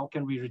 How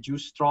can we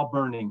reduce straw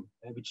burning,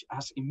 which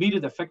has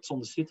immediate effects on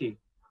the city,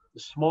 the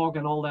smog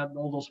and all that,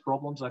 all those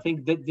problems. I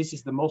think that this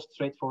is the most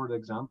straightforward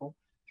example.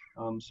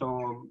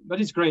 But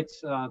it's great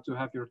to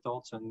have your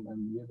thoughts, and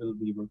we will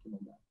be working on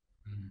that.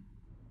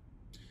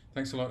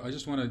 Thanks a lot. I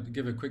just want to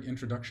give a quick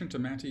introduction to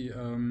Matti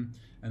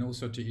and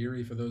also to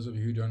IRRI for those of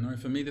you who don't know.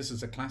 For me, this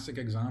is a classic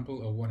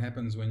example of what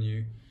happens when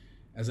you,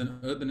 as an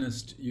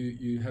urbanist,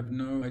 you have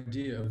no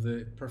idea of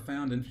the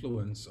profound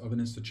influence of an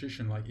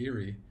institution like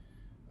IRRI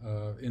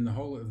in the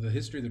whole of the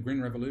history of the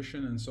Green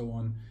Revolution and so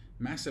on,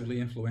 massively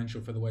influential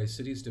for the way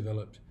cities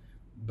developed,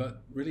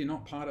 but really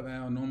not part of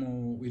our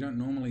normal, we don't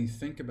normally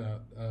think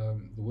about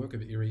the work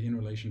of IRRI in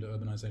relation to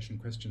urbanization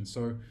questions.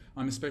 So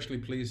I'm especially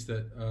pleased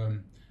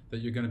that that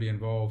you're going to be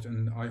involved,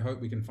 and I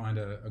hope we can find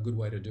a good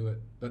way to do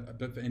it. But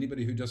for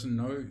anybody who doesn't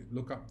know,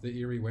 look up the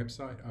IRRI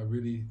website.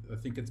 I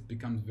think it's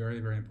becomes very,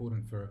 very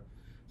important for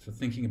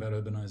thinking about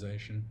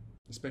urbanization,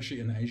 especially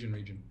in the Asian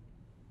region.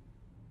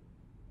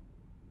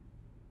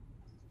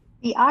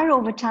 We are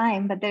over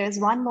time, but there is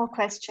one more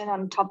question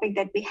on a topic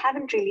that we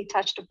haven't really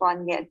touched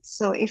upon yet.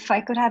 So if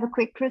I could have a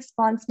quick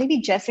response, maybe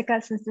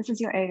Jessica, since this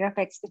is your area of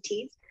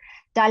expertise.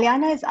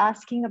 Daliana is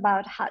asking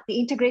about the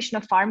integration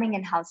of farming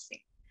and housing.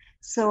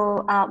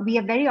 So we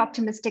are very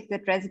optimistic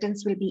that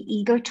residents will be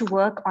eager to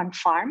work on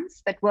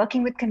farms, but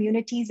working with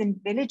communities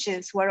in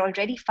villages who are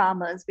already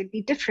farmers will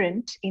be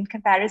different in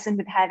comparison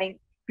with having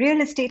real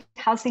estate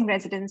housing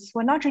residents who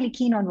are not really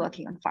keen on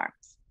working on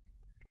farms.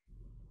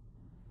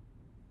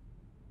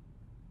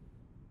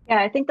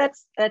 Yeah, I think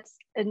that's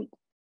an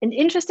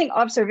interesting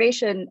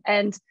observation.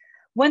 And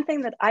one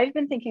thing that I've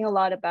been thinking a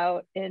lot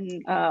about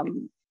in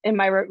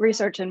my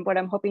research and what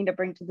I'm hoping to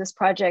bring to this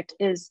project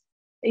is,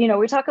 you know,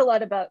 we talk a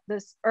lot about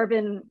this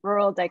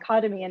urban-rural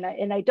dichotomy,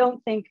 and I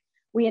don't think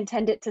we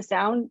intend it to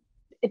sound,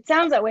 it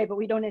sounds that way, but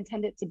we don't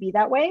intend it to be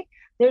that way.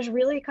 There's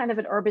really kind of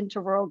an urban to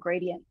rural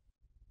gradient.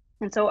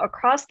 And so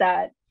across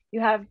that, you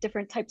have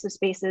different types of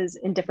spaces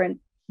in different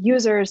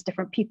users,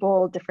 different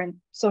people, different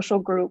social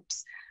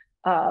groups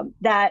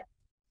that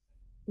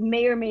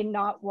may or may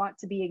not want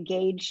to be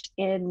engaged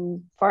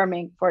in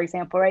farming, for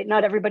example, right?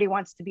 Not everybody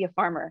wants to be a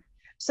farmer.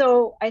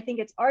 So I think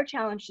it's our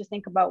challenge to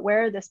think about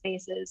where are the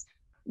spaces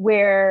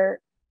where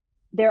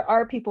there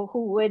are people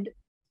who would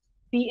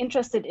be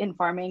interested in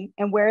farming,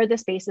 and where are the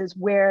spaces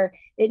where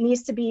it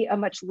needs to be a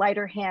much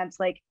lighter hand,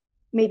 like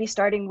maybe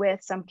starting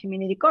with some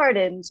community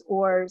gardens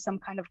or some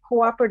kind of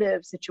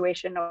cooperative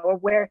situation, or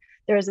where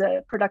there's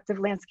a productive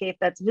landscape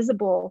that's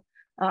visible,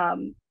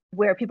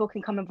 where people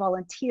can come and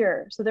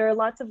volunteer. So there are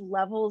lots of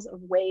levels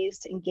of ways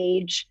to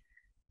engage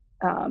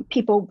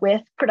people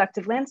with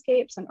productive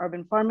landscapes and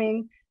urban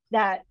farming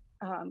that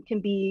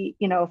can be,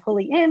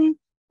 fully in,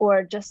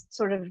 or just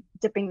sort of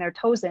dipping their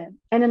toes in.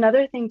 And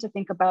another thing to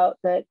think about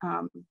that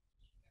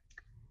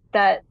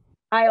that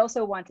I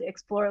also want to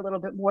explore a little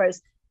bit more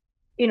is,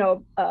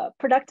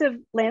 productive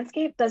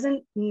landscape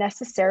doesn't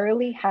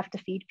necessarily have to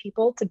feed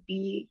people to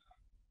be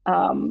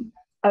an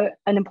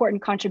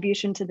important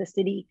contribution to the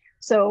city.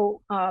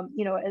 So,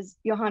 as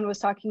Johan was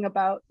talking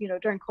about,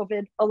 during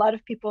COVID, a lot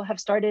of people have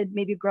started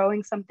maybe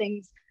growing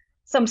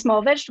some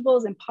small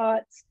vegetables in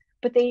pots,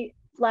 but they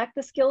lack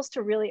the skills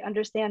to really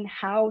understand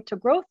how to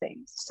grow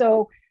things.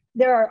 So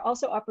there are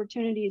also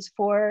opportunities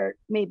for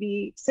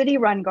maybe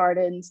city-run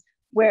gardens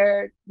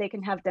where they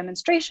can have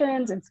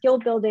demonstrations and skill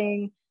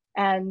building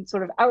and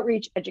sort of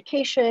outreach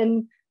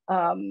education,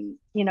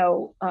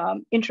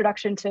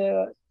 introduction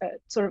to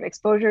sort of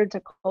exposure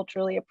to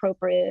culturally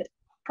appropriate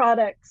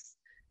products,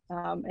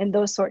 and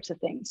those sorts of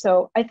things.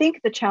 So I think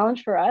the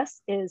challenge for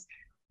us is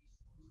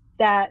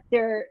that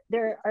there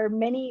are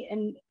many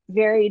and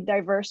very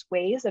diverse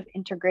ways of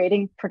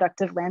integrating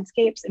productive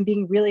landscapes and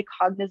being really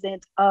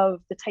cognizant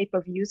of the type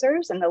of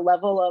users and the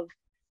level of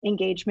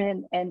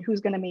engagement and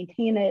who's going to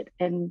maintain it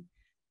and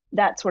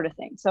that sort of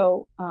thing.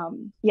 So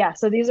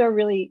so these are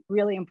really,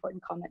 really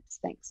important comments.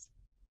 Thanks.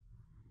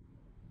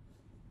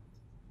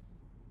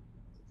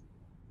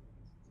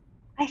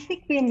 I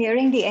think we're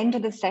nearing the end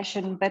of the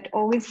session, but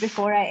always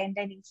before I end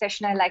any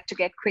session, I like to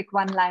get quick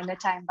one-liner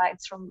sound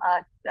bites from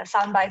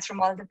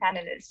all the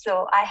panelists.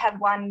 So I have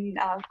one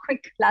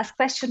quick last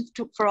question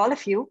for all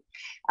of you.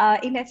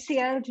 In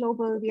HCL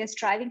Global, we are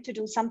striving to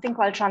do something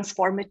called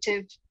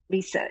transformative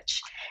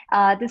research.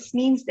 This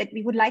means that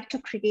we would like to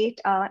create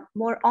a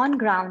more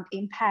on-ground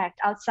impact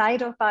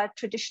outside of our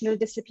traditional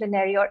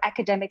disciplinary or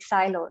academic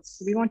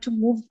silos. We want to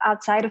move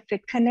outside of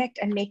it, connect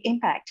and make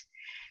impact.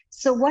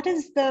 So where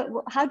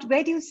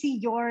do you see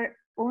your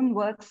own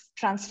work's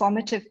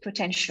transformative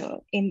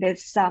potential in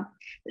this?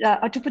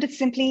 Or to put it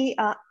simply,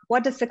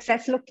 what does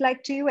success look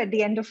like to you at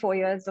the end of 4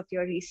 years of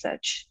your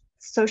research?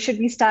 So should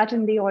we start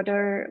in the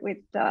order with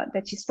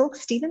that you spoke,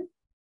 Stephen?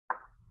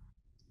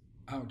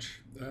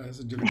 Ouch, that's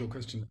a difficult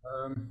question.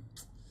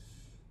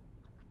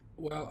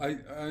 Well,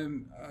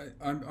 I'm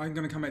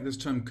going to come at this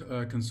term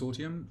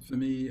consortium. For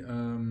me,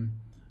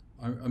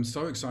 I'm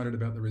so excited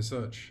about the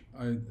research.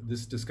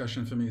 This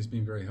discussion for me has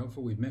been very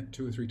helpful. We've met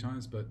 2 or 3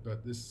 times,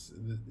 but this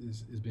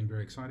has been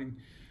very exciting.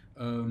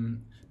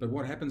 But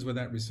what happens with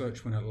that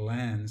research when it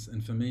lands,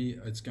 and for me,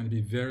 it's going to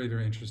be very,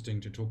 very interesting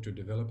to talk to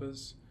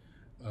developers.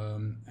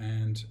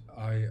 And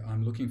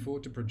I'm looking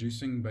forward to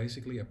producing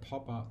basically a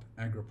pop-up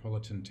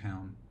agropolitan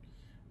town.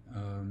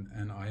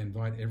 And I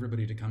invite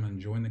everybody to come and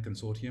join the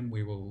consortium.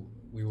 We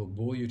will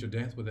bore you to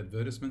death with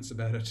advertisements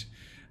about it.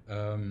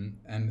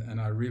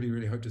 And I really,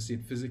 really hope to see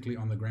it physically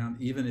on the ground,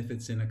 even if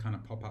it's in a kind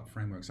of pop-up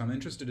framework. So I'm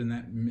interested in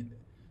that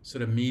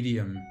sort of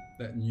medium,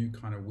 that new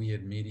kind of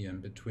weird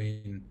medium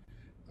between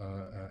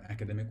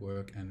academic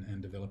work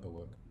and developer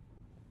work.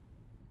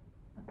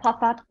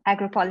 Pop-up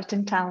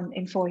agropolitan town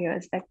in 4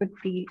 years. That would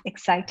be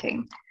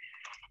exciting.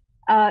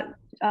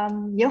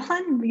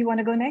 Johan, you want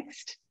to go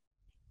next?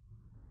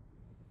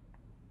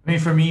 I mean,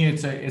 for me,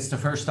 it's the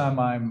first time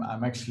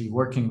I'm actually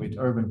working with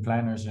urban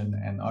planners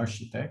and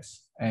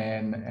architects,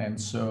 and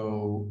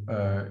so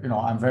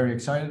I'm very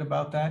excited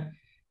about that.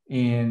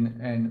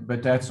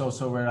 But that's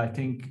also where I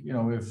think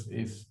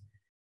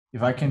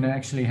if I can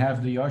actually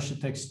have the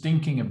architects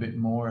thinking a bit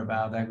more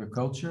about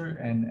agriculture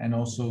and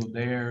also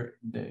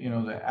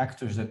the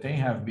actors that they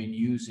have been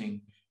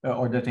using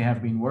or that they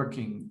have been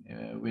working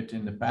with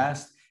in the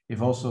past,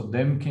 if also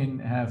them can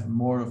have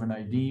more of an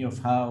idea of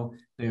how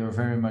they are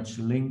very much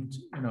linked,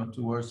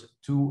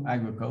 to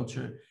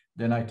agriculture,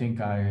 then I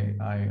think I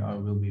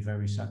will be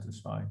very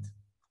satisfied.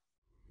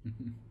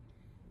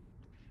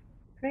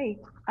 Great.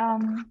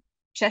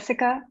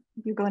 Jessica,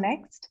 you go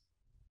next.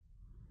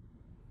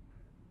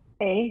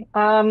 Okay.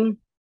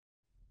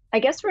 I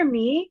guess for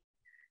me,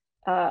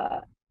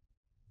 what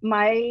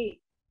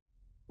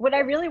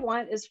I really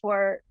want is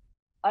for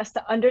us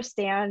to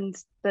understand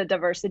the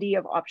diversity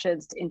of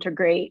options to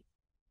integrate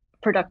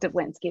productive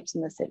landscapes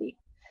in the city.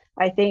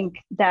 I think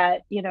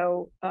that,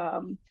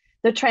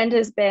 the trend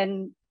has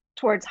been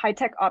towards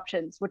high-tech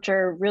options, which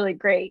are really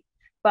great,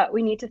 but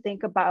we need to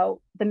think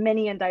about the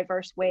many and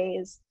diverse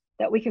ways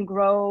that we can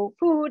grow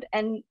food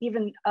and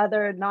even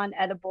other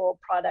non-edible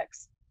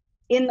products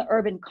in the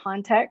urban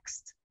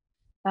context,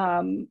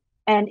 and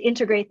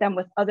integrate them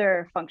with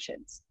other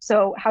functions.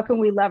 So how can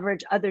we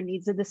leverage other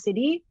needs of the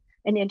city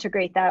and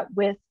integrate that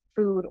with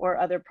food or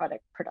other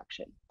product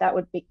production? That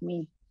would make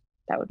me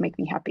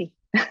happy.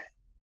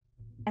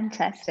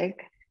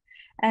 Fantastic.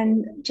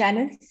 And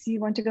Janice, you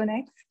want to go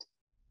next?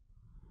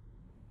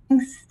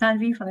 Thanks,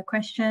 Tanvi, for the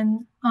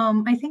question.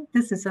 I think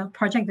this is a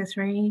project that's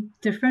very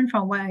different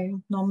from what I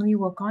normally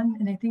work on.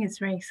 And I think it's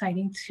very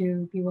exciting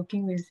to be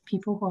working with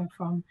people who are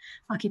from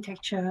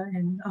architecture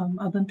and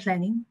urban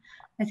planning.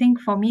 I think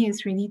for me,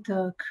 it's really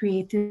the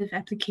creative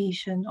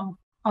application of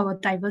our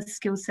diverse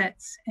skill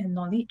sets and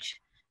knowledge,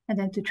 and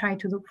then to try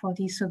to look for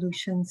these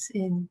solutions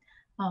in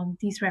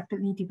these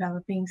rapidly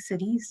developing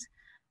cities.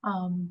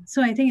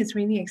 So I think it's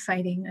really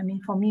exciting. I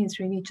mean, for me,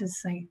 it's really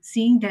just like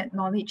seeing that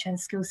knowledge and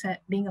skill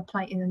set being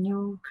applied in a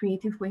new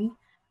creative way.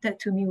 That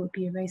to me would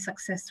be a very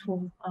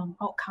successful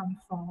outcome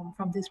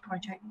from this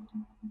project.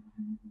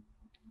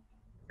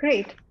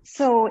 Great.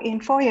 So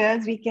in 4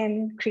 years, we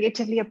can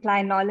creatively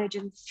apply knowledge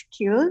and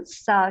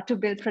skills to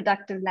build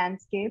productive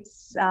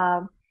landscapes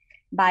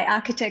by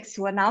architects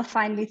who are now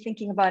finally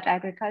thinking about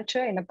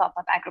agriculture in a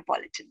pop-up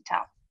agropolitan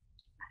town.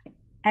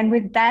 And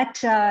with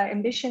that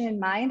ambition in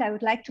mind, I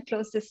would like to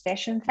close this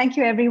session. Thank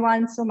you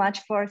everyone so much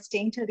for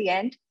staying till the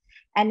end.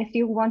 And if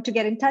you want to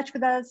get in touch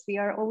with us, we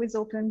are always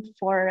open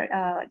for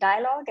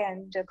dialogue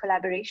and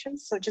collaboration.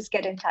 So just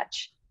get in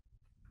touch.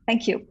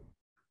 Thank you.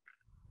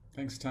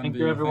 Thanks, Tanvi. Thank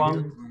you,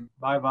 everyone.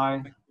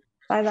 Bye-bye.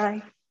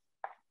 Bye-bye.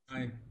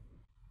 Bye.